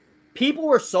 Michigan. People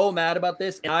were so mad about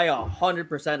this, and I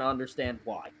 100% understand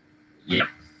why. Yep.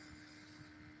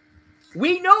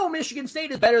 We know Michigan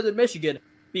State is better than Michigan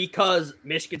because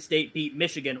Michigan State beat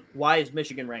Michigan. Why is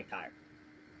Michigan ranked higher?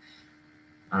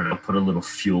 I don't know, put a little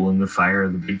fuel in the fire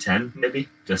of the Big Ten, maybe?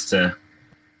 Just to...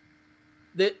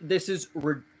 This is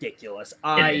ridiculous.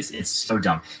 It's so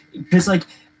dumb. Because, like,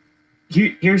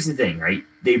 here's the thing, right?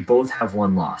 They both have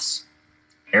 1 loss.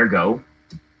 Ergo,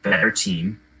 the better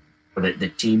team, or the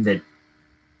team that,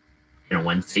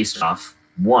 when faced off,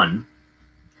 won,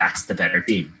 that's the better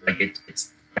team. Like,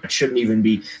 it's that shouldn't even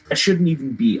be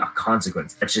a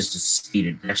consequence. That should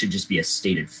just be a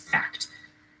stated fact.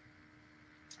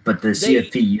 But the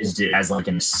CFP used it as like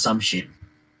an assumption.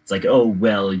 It's like, oh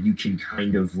well, you can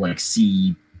kind of like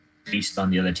see based on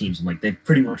the other teams. I'm like, they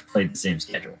pretty much played the same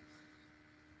schedule.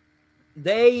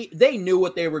 They knew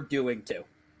what they were doing too.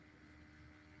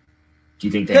 Do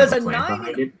you think they have a plan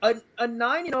behind it? A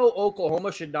 9-0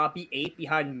 Oklahoma should not be 8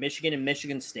 behind Michigan and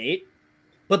Michigan State.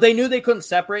 But they knew they couldn't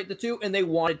separate the two, and they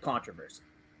wanted controversy.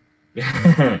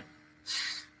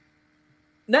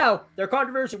 Now, their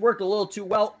controversy worked a little too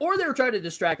well, or they were trying to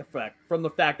distract from the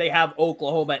fact they have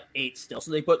Oklahoma at 8 still.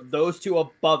 So they put those two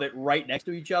above it right next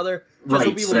to each other. Just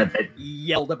so people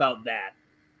yelled about that.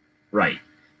 Right.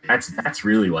 That's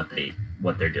really what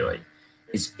they're doing.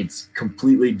 It's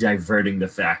completely diverting the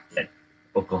fact that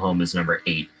Oklahoma is number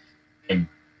 8, and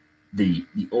the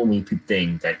only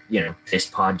thing that, this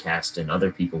podcast and other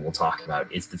people will talk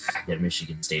about is the fact that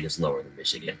Michigan State is lower than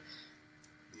Michigan.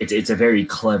 It's a very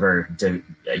clever,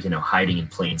 hiding in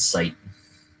plain sight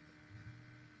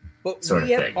but sort of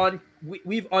thing.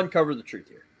 We've uncovered the truth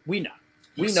here. We know.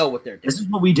 Yes. We know what they're doing. This is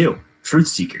what we do. Truth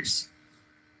seekers.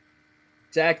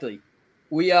 Exactly.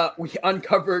 We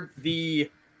uncovered the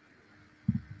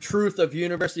truth of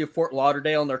University of Fort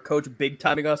Lauderdale and their coach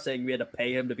big-timing us, saying we had to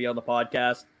pay him to be on the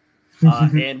podcast.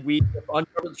 And we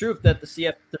uncovered the truth that the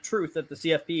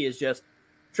CFP is just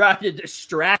trying to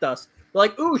distract us. They're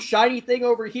like, ooh, shiny thing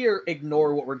over here.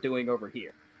 Ignore what we're doing over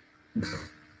here.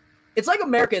 It's like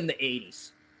America in the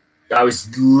 80s. I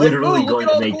was literally going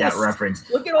to make that reference.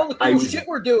 Look at all the cool shit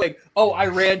we're doing. Oh,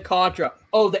 Iran-Contra.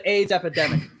 Oh, the AIDS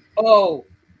epidemic. Oh,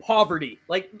 poverty.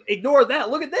 Like, ignore that.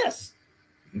 Look at this.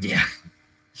 Yeah.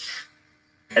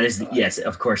 That is, yes,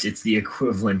 of course, it's the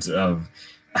equivalent of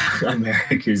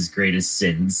America's greatest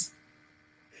sins.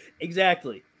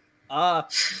 Exactly.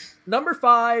 Number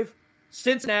 5,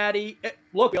 Cincinnati.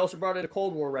 Look, we also brought in a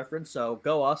Cold War reference, so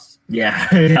go us. Yeah,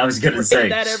 I was going to say.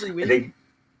 That every week.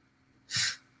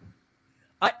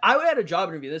 I had a job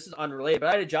interview. This is unrelated, but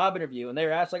I had a job interview, and they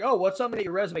were asked, like, oh, what's something that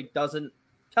your resume doesn't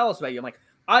tell us about you? I'm like,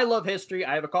 I love history.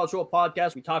 I have a cultural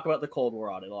podcast. We talk about the Cold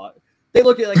War on it a lot. They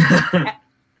look at it like,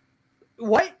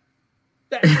 what?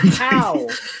 How?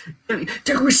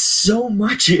 There was so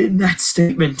much in that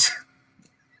statement.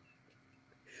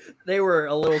 They were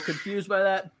a little confused by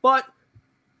that. But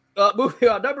moving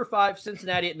on, number 5,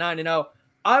 Cincinnati at 9-0.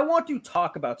 I want to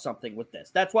talk about something with this.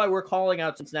 That's why we're calling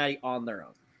out Cincinnati on their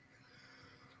own.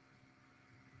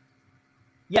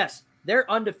 Yes, they're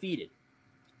undefeated.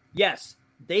 Yes,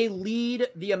 they lead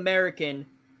the American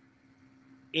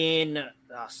in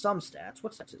some stats.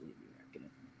 What stats did they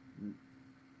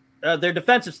lead? Their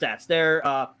defensive stats. Their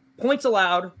points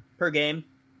allowed per game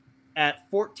at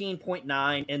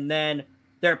 14.9, and then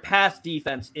their pass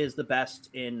defense is the best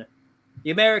in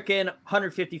the American,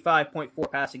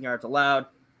 155.4 passing yards allowed.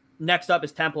 Next up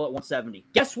is Temple at 170.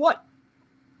 Guess what?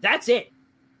 That's it.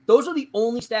 Those are the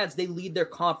only stats they lead their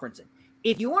conference in.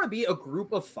 If you want to be a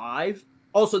group of 5,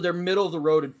 also they're middle of the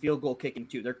road in field goal kicking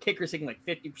too. Their kicker's taking like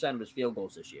 50% of his field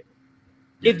goals this year.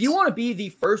 Yes. If you want to be the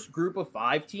first group of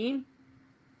 5 team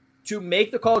to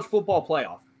make the college football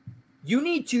playoff, you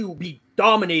need to be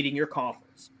dominating your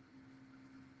conference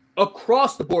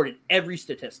across the board in every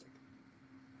statistic.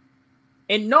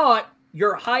 And not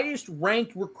your highest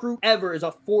ranked recruit ever is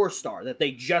a 4-star that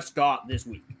they just got this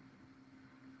week.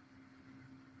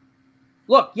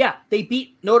 Look, yeah, they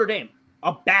beat Notre Dame,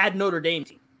 a bad Notre Dame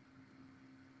team.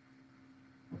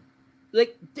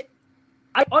 Like,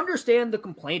 I understand the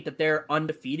complaint that they're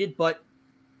undefeated, but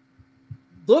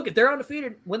look, if they're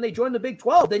undefeated when they join the Big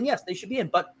 12, then yes, they should be in.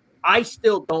 But I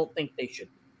still don't think they should.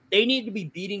 They need to be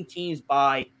beating teams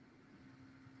by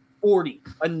 40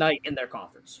 a night in their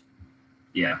conference.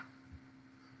 Yeah.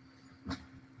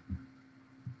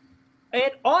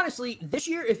 And honestly, this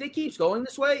year, if it keeps going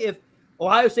this way, if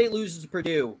Ohio State loses to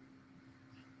Purdue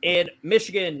and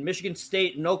Michigan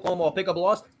State, and Oklahoma will pick up a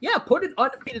loss, yeah, put an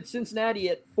undefeated Cincinnati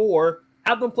at 4,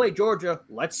 have them play Georgia.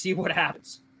 Let's see what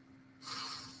happens.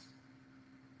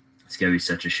 It's going to be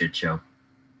such a shit show.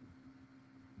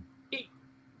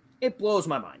 It blows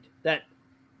my mind that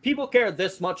people care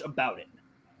this much about it.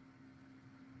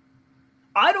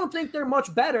 I don't think they're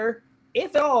much better,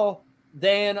 if at all,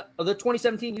 than the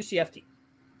 2017 UCF team.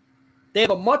 They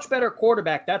have a much better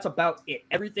quarterback. That's about it.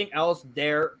 Everything else,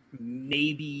 they're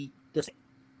maybe the same.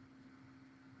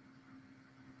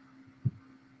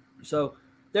 So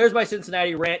there's my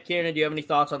Cincinnati rant. Kieran, do you have any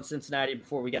thoughts on Cincinnati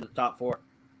before we get to the top 4?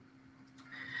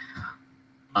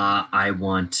 I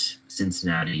want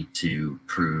Cincinnati to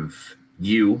prove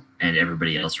you and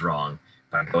everybody else wrong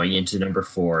by going into number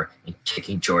 4 and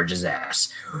kicking Georgia's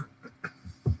ass.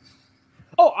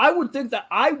 Oh, I would think that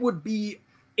I would be,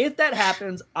 if that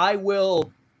happens, I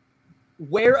will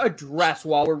wear a dress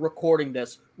while we're recording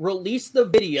this, release the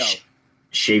video.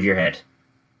 Shave your head.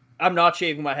 I'm not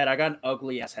shaving my head. I got an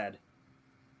ugly ass head.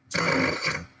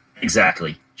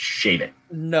 Exactly. Shave it.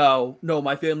 No,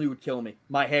 my family would kill me.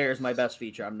 My hair is my best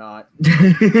feature. I'm not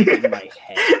my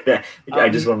head. I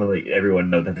just want to let everyone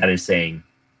know that is saying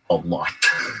a lot.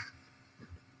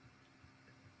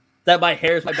 That my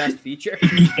hair is my best feature?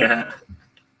 Yeah.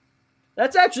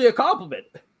 That's actually a compliment.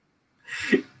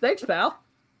 Thanks, pal.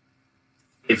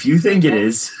 If you think it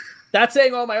is. That's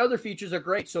saying all my other features are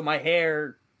great, so my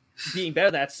hair being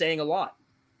better, that's saying a lot.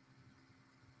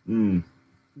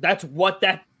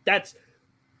 That's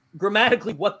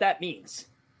grammatically what that means.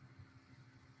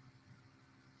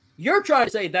 You're trying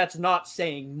to say that's not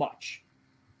saying much.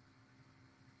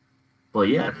 Well,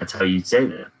 yeah, that's how you say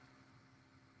that.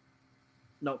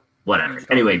 No. Whatever.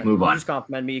 Anyway, move on. You just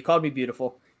compliment me. You called me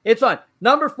beautiful. It's fine.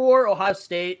 Number 4, Ohio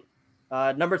State.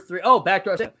 Number 3. Oh, back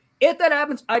to our. If that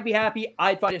happens, I'd be happy.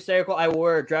 I'd find it hysterical. I will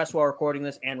wear a dress while recording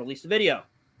this and release the video.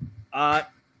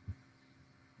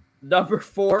 Number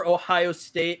 4, Ohio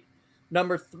State.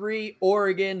 Number 3,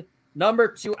 Oregon. Number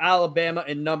 2, Alabama.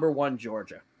 And number 1,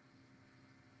 Georgia.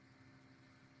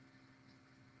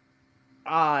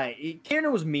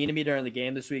 Kieran was mean to me during the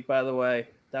game this week, by the way.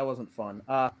 That wasn't fun.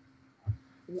 Hold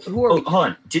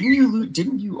on.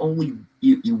 Didn't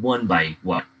you won by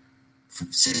what?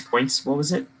 6 points? What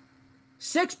was it?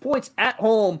 6 points at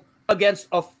home against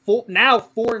a now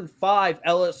 4-5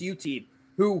 LSU team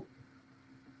who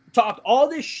talked all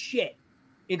this shit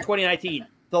in 2019,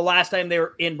 the last time they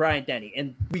were in Bryant-Denny,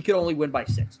 and we could only win by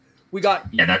 6.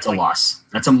 That's a loss.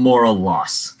 That's a moral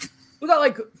loss. We got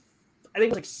I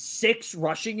think it was 6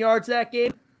 rushing yards that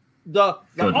game. The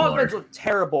offense looked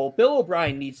terrible. Bill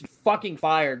O'Brien needs to be fucking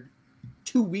fired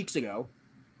 2 weeks ago.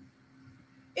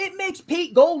 It makes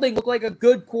Pete Golding look like a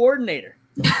good coordinator.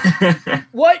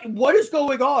 What is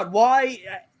going on? Why?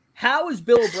 How is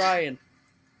Bill O'Brien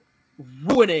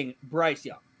ruining Bryce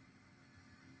Young?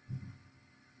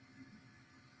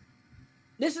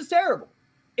 This is terrible.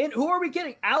 And who are we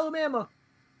kidding? Alabama.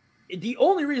 The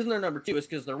only reason they're number 2 is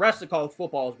because the rest of college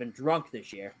football has been drunk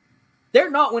this year.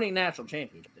 They're not winning national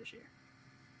championship this year.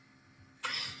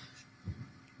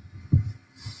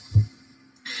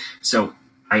 So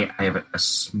I have a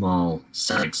small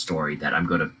side story that I'm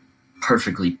going to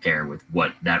perfectly pair with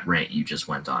what that rant you just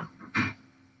went on.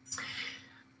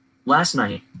 Last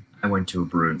night, I went to a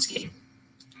Bruins game.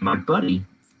 My buddy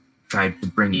tried to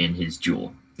bring in his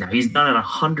Juul. Now, he's done it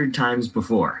 100 times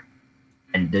before,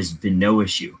 and there's been no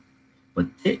issue. But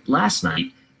last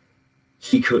night,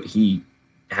 he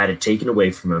had it taken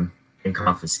away from him and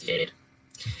confiscated.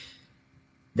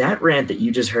 That rant that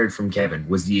you just heard from Kevin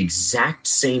was the exact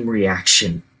same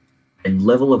reaction and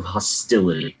level of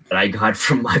hostility that I got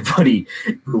from my buddy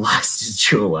who lost his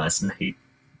Joe last night.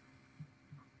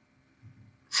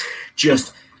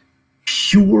 Just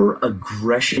pure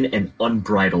aggression and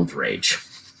unbridled rage.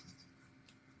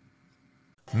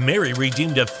 Mary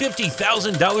redeemed a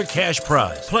 $50,000 cash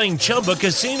prize playing Chumba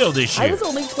Casino this year. I was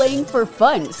only playing for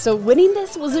fun, so winning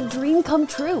this was a dream come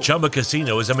true. Chumba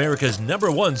Casino is America's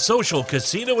 #1 social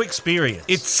casino experience.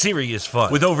 It's serious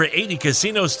fun. With over 80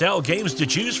 casino-style games to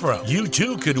choose from, you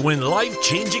too could win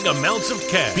life-changing amounts of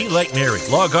cash. Be like Mary.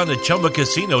 Log on to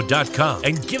ChumbaCasino.com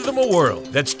and give them a whirl.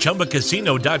 That's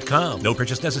ChumbaCasino.com. No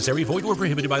purchase necessary. Void or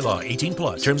prohibited by law.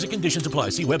 18+. Terms and conditions apply.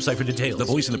 See website for details. The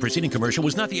voice in the preceding commercial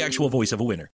was not the actual voice of a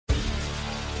winner.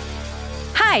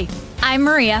 Hi, I'm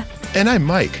Maria. And I'm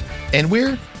Mike. And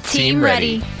we're Team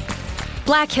Ready.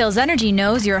 Black Hills Energy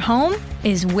knows your home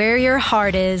is where your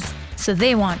heart is, so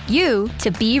they want you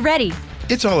to be ready.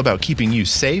 It's all about keeping you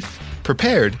safe,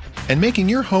 prepared, and making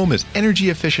your home as energy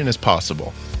efficient as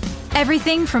possible.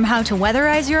 Everything from how to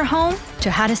weatherize your home to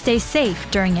how to stay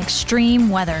safe during extreme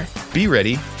weather. Be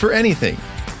ready for anything.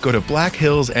 Go to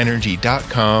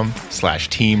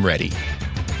blackhillsenergy.com/Team Ready.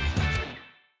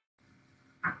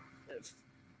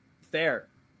 Fair.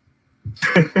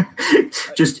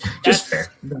 just fair.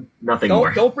 Nothing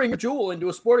more. Don't bring a jewel into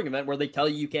a sporting event where they tell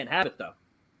you can't have it, though.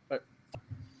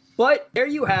 But there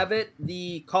you have it,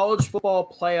 the college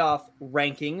football playoff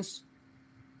rankings,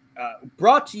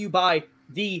 brought to you by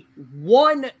the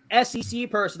one SEC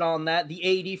person on that, the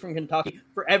AD from Kentucky.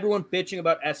 For everyone bitching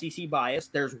about SEC bias,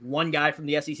 there's one guy from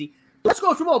the SEC. Let's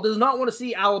Go Football does not want to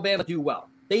see Alabama do well.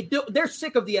 They're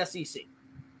sick of the SEC.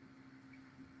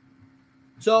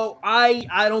 So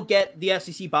I don't get the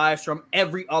SEC bias from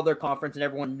every other conference and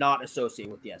everyone not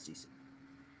associated with the SEC.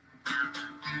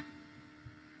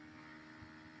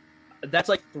 That's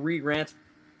like 3 rants.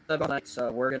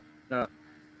 So we're going to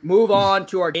move on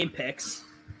to our game picks.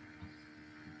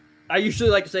 I usually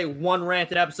like to say 1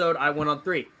 ranted episode. I went on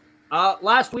 3.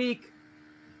 Last week,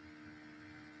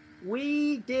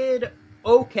 we did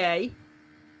okay.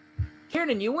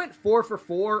 Kieran, you went 4 for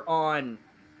 4 on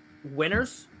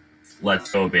winners.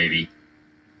 Let's go, baby.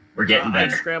 We're getting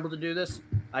better. I scrambled to do this.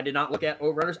 I did not look at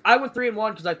over-unders. I went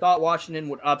 3-1 because I thought Washington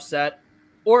would upset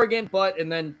Oregon,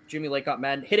 and then Jimmy Lake got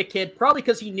mad and hit a kid, probably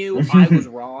because he knew I was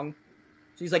wrong.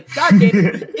 So he's like, God damn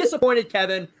it, disappointed,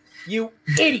 Kevin, you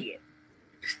idiot.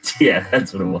 Yeah,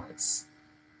 that's what it was.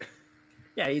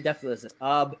 Yeah, he definitely is.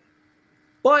 But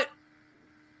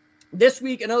this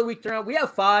week, another week around, we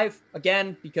have 5,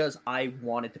 again, because I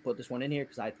wanted to put this one in here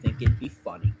because I think it'd be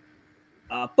funny.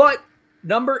 But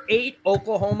number 8,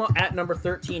 Oklahoma at number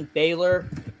 13, Baylor.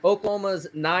 Oklahoma's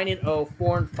 9-0,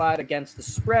 4-5 against the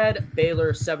spread.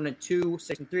 Baylor 7-2,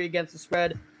 6-3 against the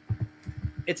spread.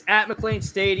 It's at McLean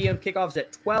Stadium. Kickoff's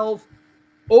at 12.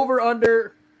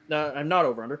 Over/under, not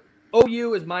over/under.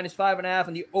 OU is -5.5,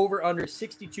 and the over/under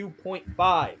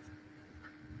 62.5.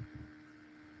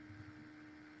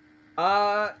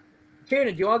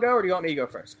 Kieran, do you want to go or do you want me to go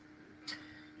first?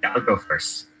 Yeah, I'll go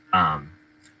first.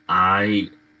 I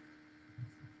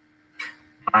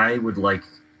would like.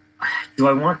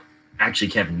 Actually,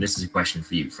 Kevin, this is a question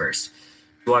for you first.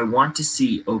 Do I want to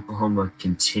see Oklahoma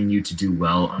continue to do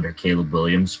well under Caleb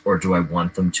Williams, or do I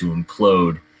want them to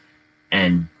implode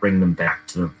and bring them back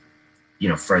to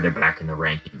further back in the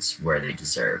rankings where they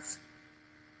deserve?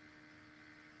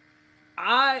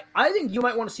 I think you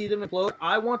might want to see them implode.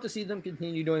 I want to see them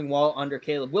continue doing well under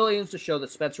Caleb Williams to show that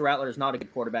Spencer Rattler is not a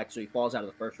good quarterback, so he falls out of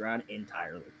the first round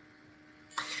entirely.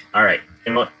 All right.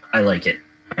 You know what? I like it.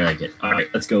 All right,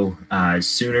 let's go.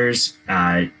 Sooners,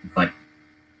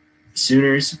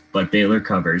 but Baylor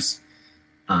covers.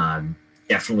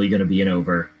 Definitely going to be an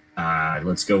over.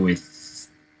 Let's go with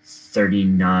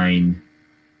 39.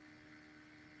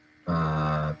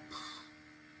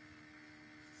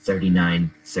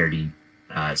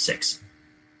 39-36.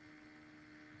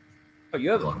 Oh, you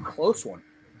have a close one.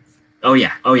 Oh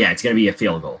yeah. It's going to be a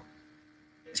field goal.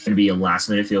 It's going to be a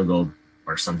last-minute field goal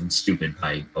or something stupid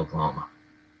by Oklahoma.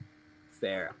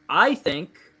 Fair. I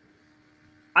think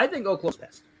Oklahoma's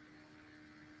pissed.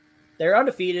 They're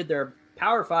undefeated. They're a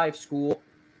Power 5 school.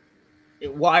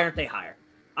 Why aren't they higher?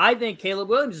 I think Caleb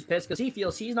Williams is pissed because he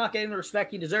feels he's not getting the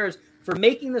respect he deserves for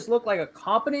making this look like a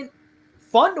competent,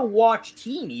 fun-to-watch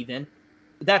team even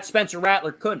that Spencer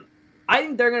Rattler couldn't. I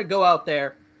think they're going to go out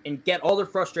there and get all their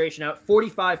frustration out.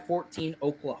 45-14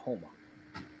 Oklahoma.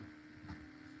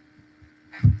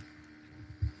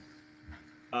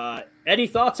 Any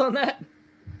thoughts on that?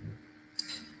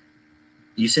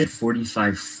 You said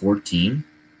 45-14?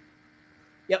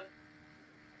 Yep.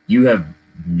 You have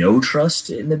no trust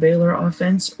in the Baylor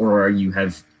offense, or you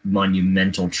have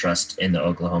monumental trust in the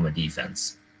Oklahoma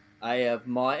defense? I have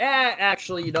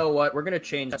actually, you know what? We're going to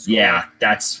change that score. Yeah,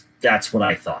 that's what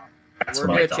I thought. We're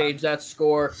going to change that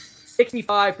score.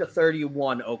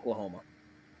 65-31 Oklahoma.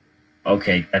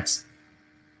 Okay, that's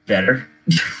better.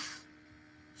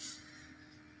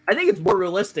 I think it's more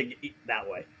realistic that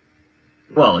way.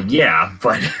 Well, yeah,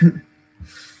 but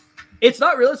it's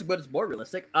not realistic, but it's more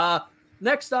realistic.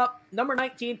 Next up, number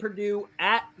 19 Purdue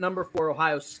at number 4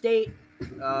 Ohio State.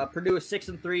 Purdue is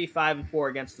 6-3, 5-4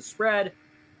 against the spread.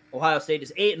 Ohio State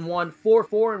is 8-1,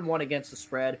 4-1 against the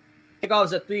spread. Kickoff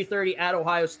is at 3:30 at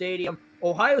Ohio Stadium.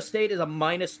 Ohio State is a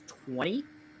 -20,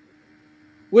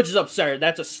 which is absurd.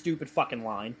 That's a stupid fucking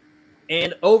line.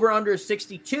 And over/under is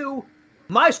 62.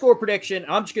 My score prediction,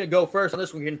 I'm just going to go first on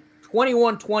this one,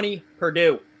 21-20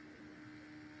 Purdue.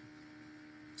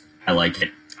 I like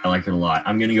it. I like it a lot.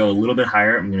 I'm going to go a little bit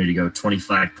higher. I'm going to go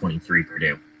 25-23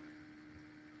 Purdue.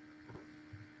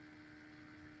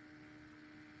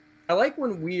 I like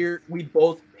when we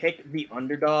both pick the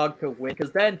underdog to win,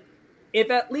 because then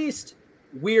if at least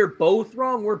we're both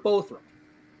wrong, we're both wrong.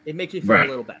 It makes you feel a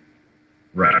little better.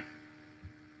 Right.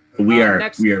 We are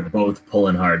both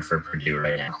pulling hard for Purdue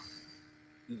right now.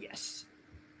 Yes.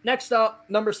 Next up,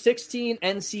 number 16,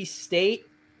 NC State.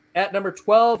 At number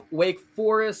 12, Wake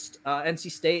Forest. NC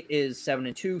State is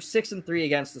 7-2, 6-3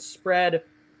 against the spread.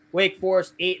 Wake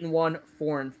Forest 8-1,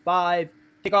 4-5.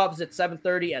 Kickoff is at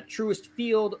 7:30 at Truist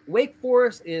Field. Wake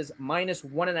Forest is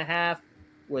 -1.5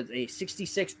 with a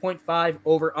 66.5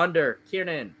 over/under.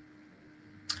 Kieran.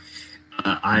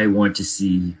 I want to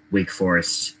see Wake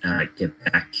Forest get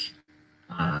back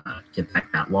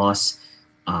that loss.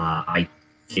 I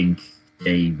think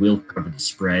they will cover the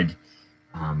spread,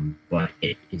 but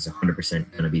it is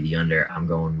 100% going to be the under. I'm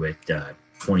going with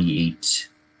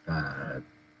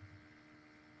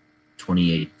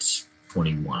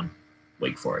 28-21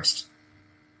 Wake Forest.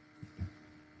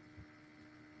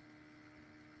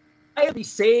 I have the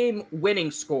same winning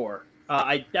score.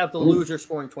 I have the loser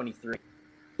scoring 23.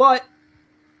 But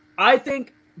I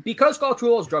think because college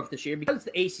football is drunk this year, because it's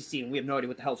the ACC and we have no idea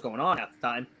what the hell's going on at the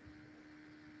time,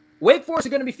 Wake Forest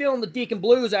are going to be feeling the Deacon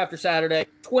Blues after Saturday.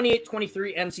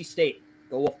 28-23 NC State.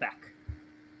 Go Wolfpack.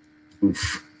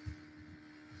 Oof.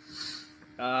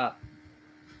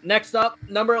 Next up,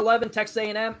 number 11, Texas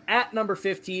A&M at number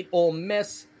 15, Ole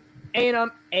Miss.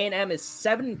 A&M is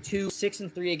 7-2,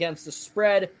 6-3 against the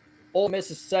spread. Ole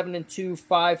Miss is 7-2,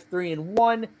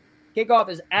 5-3-1. Kickoff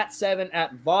is at 7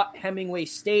 at Vaught Hemingway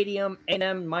Stadium.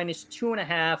 A&M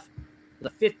 -2.5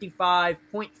 with a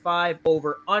 55.5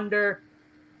 over/under.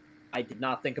 I did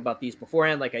not think about these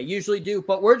beforehand like I usually do,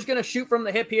 but we're just going to shoot from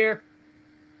the hip here.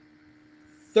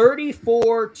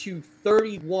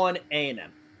 34-31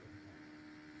 A&M.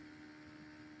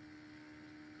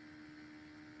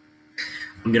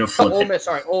 I'm going to flip Ole Miss.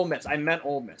 Sorry, Ole Miss. I meant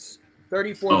Ole Miss.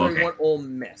 34-31 Ole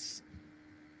Miss.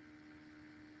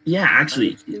 Yeah,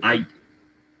 actually,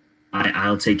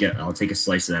 I'll take a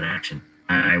slice of that action.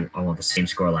 I want the same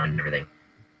scoreline and everything.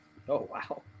 Oh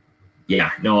wow. Yeah,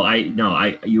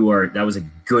 that was a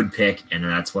good pick, and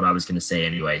that's what I was going to say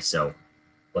anyway. So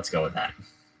let's go with that.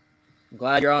 I'm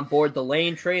glad you're on board the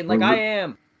lane train like I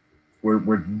am. We're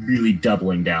really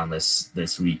doubling down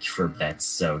this week for bets,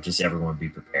 so just everyone be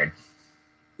prepared.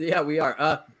 Yeah, we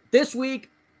are. This week,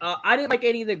 I didn't like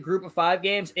any of the Group of 5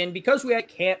 games, and because we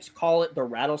can't call it the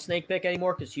rattlesnake pick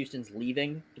anymore because Houston's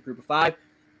leaving the Group of 5,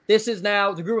 this is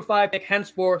now the Group of 5 pick.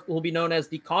 Henceforth, will be known as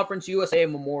the Conference USA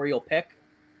Memorial pick.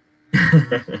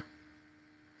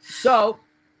 So,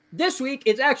 this week,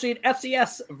 it's actually an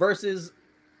FCS versus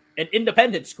an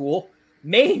independent school.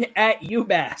 Maine at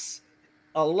UMass.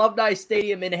 Alumni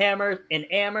Stadium in Amherst.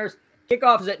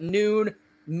 Kickoff is at noon.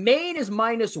 Maine is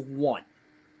 -1.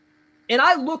 And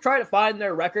I try to find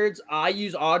their records. I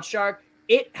use OddsShark.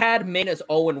 It had Maine as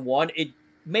 0-1.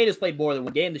 Maine has played more than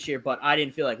one game this year, but I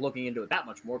didn't feel like looking into it that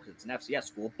much more because it's an FCS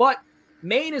school. But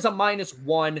Maine is a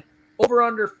 -1. Over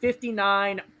under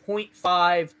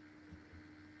 59.5.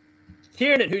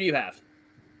 Kieran, who do you have?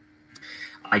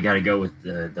 I got to go with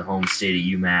the home state of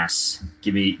UMass.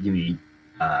 Give me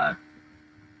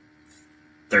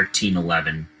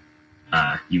 13-11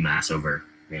 UMass over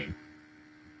Maine.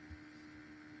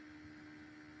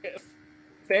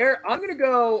 Fair. I'm going to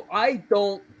go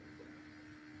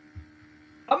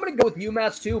with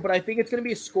UMass too, but I think it's going to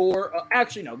be a score.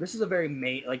 Actually, no, this is a very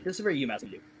UMass to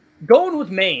do. Going with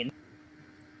Maine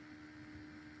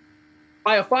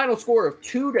by a final score of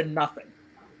 2-0.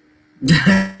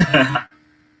 It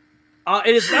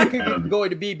is not going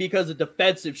to be because of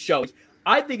defensive shows.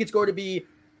 I think it's going to be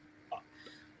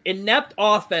inept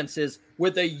offenses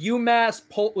with UMass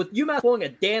pulling a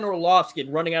Dan Orlovsky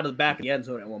and running out of the back of the end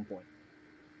zone at one point.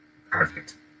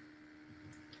 Perfect.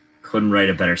 Couldn't write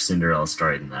a better Cinderella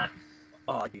story than that.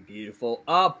 Oh, it'd be beautiful.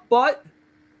 But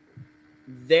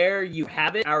there you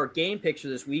have it. Our game picture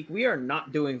this week. We are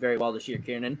not doing very well this year,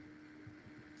 Kieran.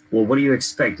 Well, what do you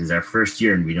expect? It's our first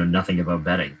year and we know nothing about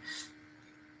betting.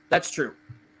 That's true.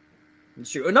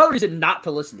 It's true. Another reason not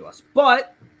to listen to us.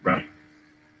 But right.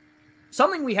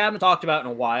 Something we haven't talked about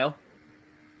in a while.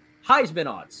 Heisman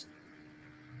odds.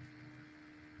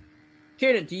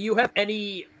 Kieran, do you have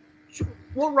any...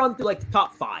 We'll run through the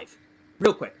top 5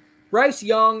 real quick. Bryce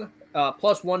Young,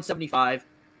 plus 175.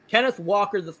 Kenneth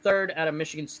Walker III out of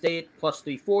Michigan State, plus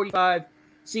 345.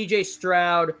 CJ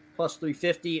Stroud, plus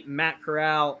 350. Matt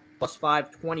Corral, plus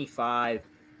 525.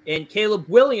 And Caleb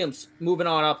Williams, moving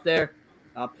on up there,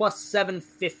 plus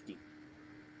 750.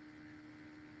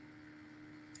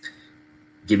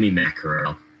 Give me Matt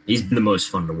Corral. He's been the most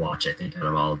fun to watch, I think, out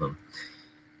of all of them.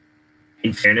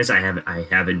 In fairness, I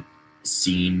haven't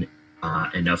seen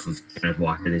enough of Kenneth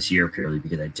Walker this year purely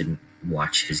because I didn't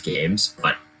watch his games,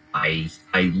 but I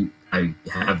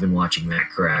have been watching Matt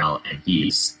Corral, and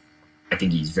I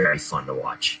think he's very fun to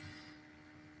watch.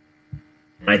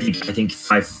 And I think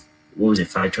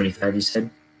 525 you said?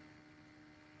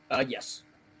 Yes.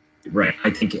 Right.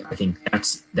 I think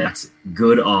that's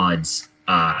good odds,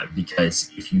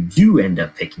 because if you do end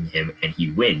up picking him and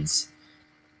he wins,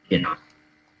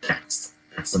 that's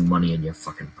some money in your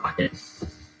fucking pocket.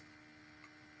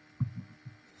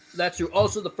 That's true.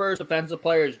 Also, the first defensive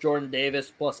player is Jordan Davis,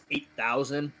 plus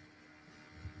 8,000.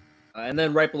 And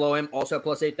then right below him, also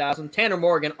plus 8,000. Tanner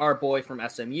Morgan, our boy from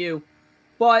SMU.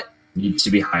 But needs to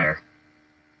be higher.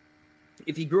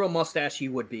 If he grew a mustache, he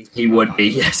would be. He would be.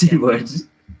 Yes, he would.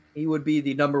 He would be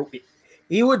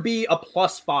he would be a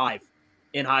plus 5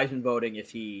 in Heisman voting in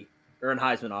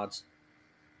Heisman odds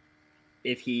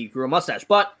if he grew a mustache.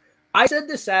 But I said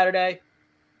this Saturday,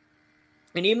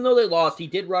 and even though they lost, he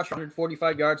did rush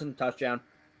 145 yards and a touchdown.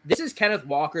 This is Kenneth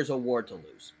Walker's award to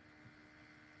lose.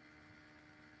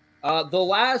 The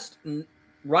last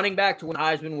running back to win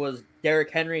Heisman was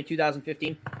Derrick Henry in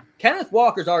 2015. Kenneth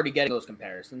Walker's already getting those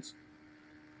comparisons.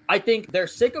 I think they're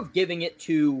sick of giving it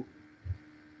to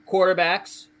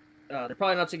quarterbacks. They're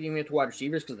probably not sick of giving it to wide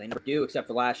receivers because they never do, except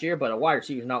for last year, but a wide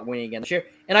receiver's not winning again this year.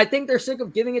 And I think they're sick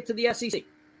of giving it to the SEC.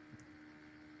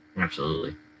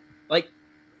 Absolutely.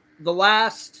 The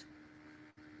last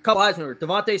couple Heisman were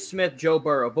Devontae Smith, Joe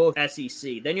Burrow, both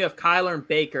SEC. Then you have Kyler and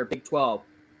Baker, Big 12.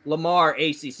 Lamar,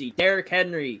 ACC. Derrick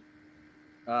Henry,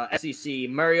 SEC.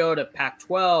 Mariota,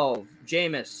 Pac-12.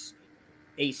 Jameis,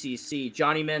 ACC.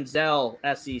 Johnny Manziel,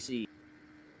 SEC.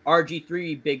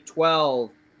 RG3, Big 12.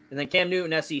 And then Cam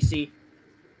Newton, SEC.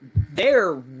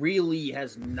 There really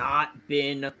has not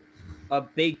been a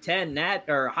Big Ten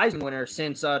or Heisman winner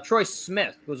since Troy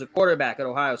Smith was a quarterback at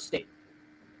Ohio State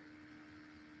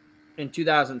in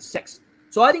 2006.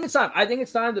 So I think it's time. I think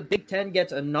it's time the Big Ten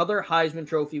gets another Heisman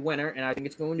Trophy winner, and I think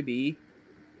it's going to be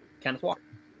Kenneth Walker.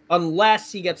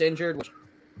 Unless he gets injured, which,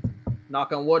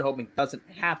 knock on wood, hoping doesn't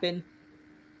happen.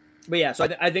 But yeah, so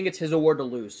I think it's his award to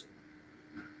lose.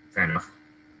 Fair enough.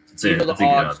 Even though the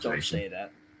odds don't say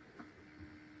that.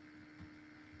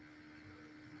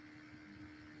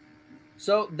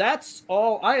 So that's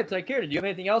all I have to take care of. Do you have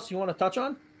anything else you want to touch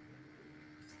on?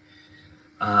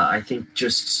 I think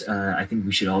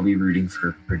we should all be rooting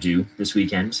for Purdue this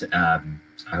weekend. I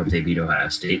hope they beat Ohio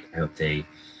State. I hope they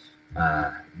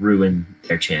ruin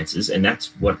their chances, and that's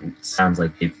what sounds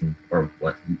like they've been, or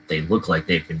what they look like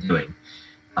they've been doing.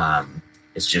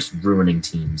 It's just ruining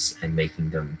teams and making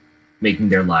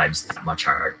their lives that much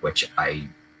harder, which I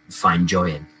find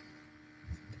joy in.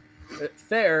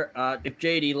 Fair. If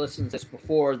JD listens to this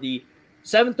before the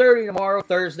 7:30 tomorrow,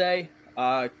 Thursday,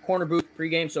 Corner Booth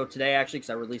pregame. So today, actually, because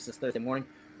I released this Thursday morning,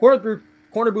 Corner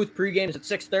Booth pregame is at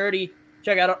 6:30.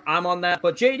 Check out. I'm on that,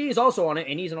 but JD is also on it,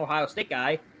 and he's an Ohio State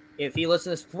guy. If he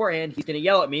listens to this beforehand, he's going to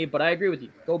yell at me, but I agree with you.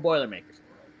 Go Boilermakers.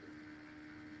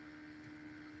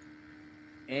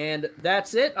 And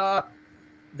that's it.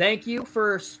 Thank you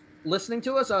for listening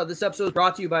to us. This episode is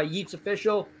brought to you by Yeats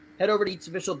Official. Head over to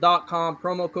yeatsofficial.com,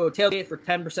 promo code tailgate for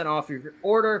 10% off your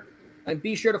order. And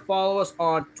be sure to follow us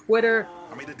on Twitter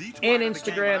and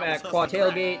Instagram at Quad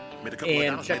Tailgate.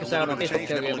 And check us out on Facebook,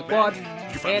 Tailgate on the Quad.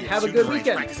 And have a good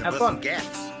weekend. Have fun.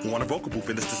 Want a vocal booth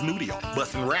in the studio,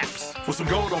 busting raps. With some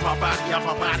gold on my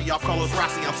body, off colors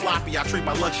Rossi, I'm sloppy. I treat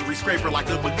my luxury scraper like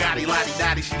a Bugatti, Lottie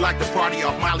Dottie. She like to party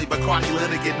off Molly Bacardi, let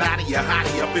her get naughty, a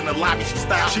hottie up in the lobby, she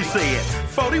styled. She said,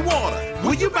 40 water,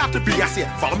 where you about to be? I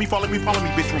said, follow me,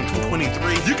 bitch, room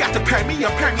 223. You got to pay me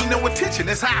no attention.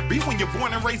 That's how I be when you're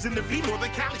born and raised in the V,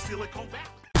 Northern Cali, Silicon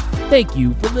Valley. Thank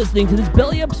you for listening to this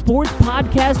Belly Up Sports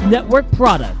Podcast Network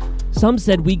product. Some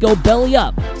said we go belly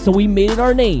up, so we made it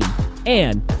our name.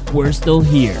 And we're still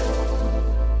here.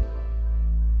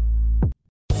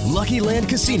 Lucky Land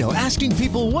Casino, asking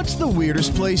people, what's the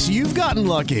weirdest place you've gotten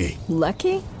lucky?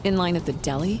 Lucky? In line at the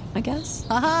deli, I guess?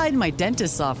 Aha, in my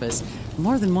dentist's office.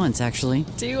 More than once, actually.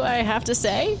 Do I have to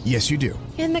say? Yes, you do.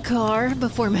 In the car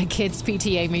before my kids'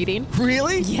 PTA meeting.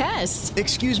 Really? Yes.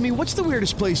 Excuse me, what's the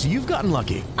weirdest place you've gotten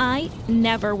lucky? I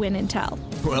never win and tell.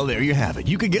 Well, there you have it.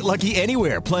 You can get lucky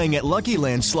anywhere, playing at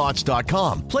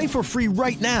LuckyLandSlots.com. Play for free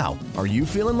right now. Are you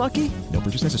feeling lucky? No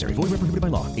purchase necessary. Void where prohibited by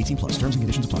law. 18+. Terms and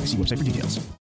conditions apply. See website for details.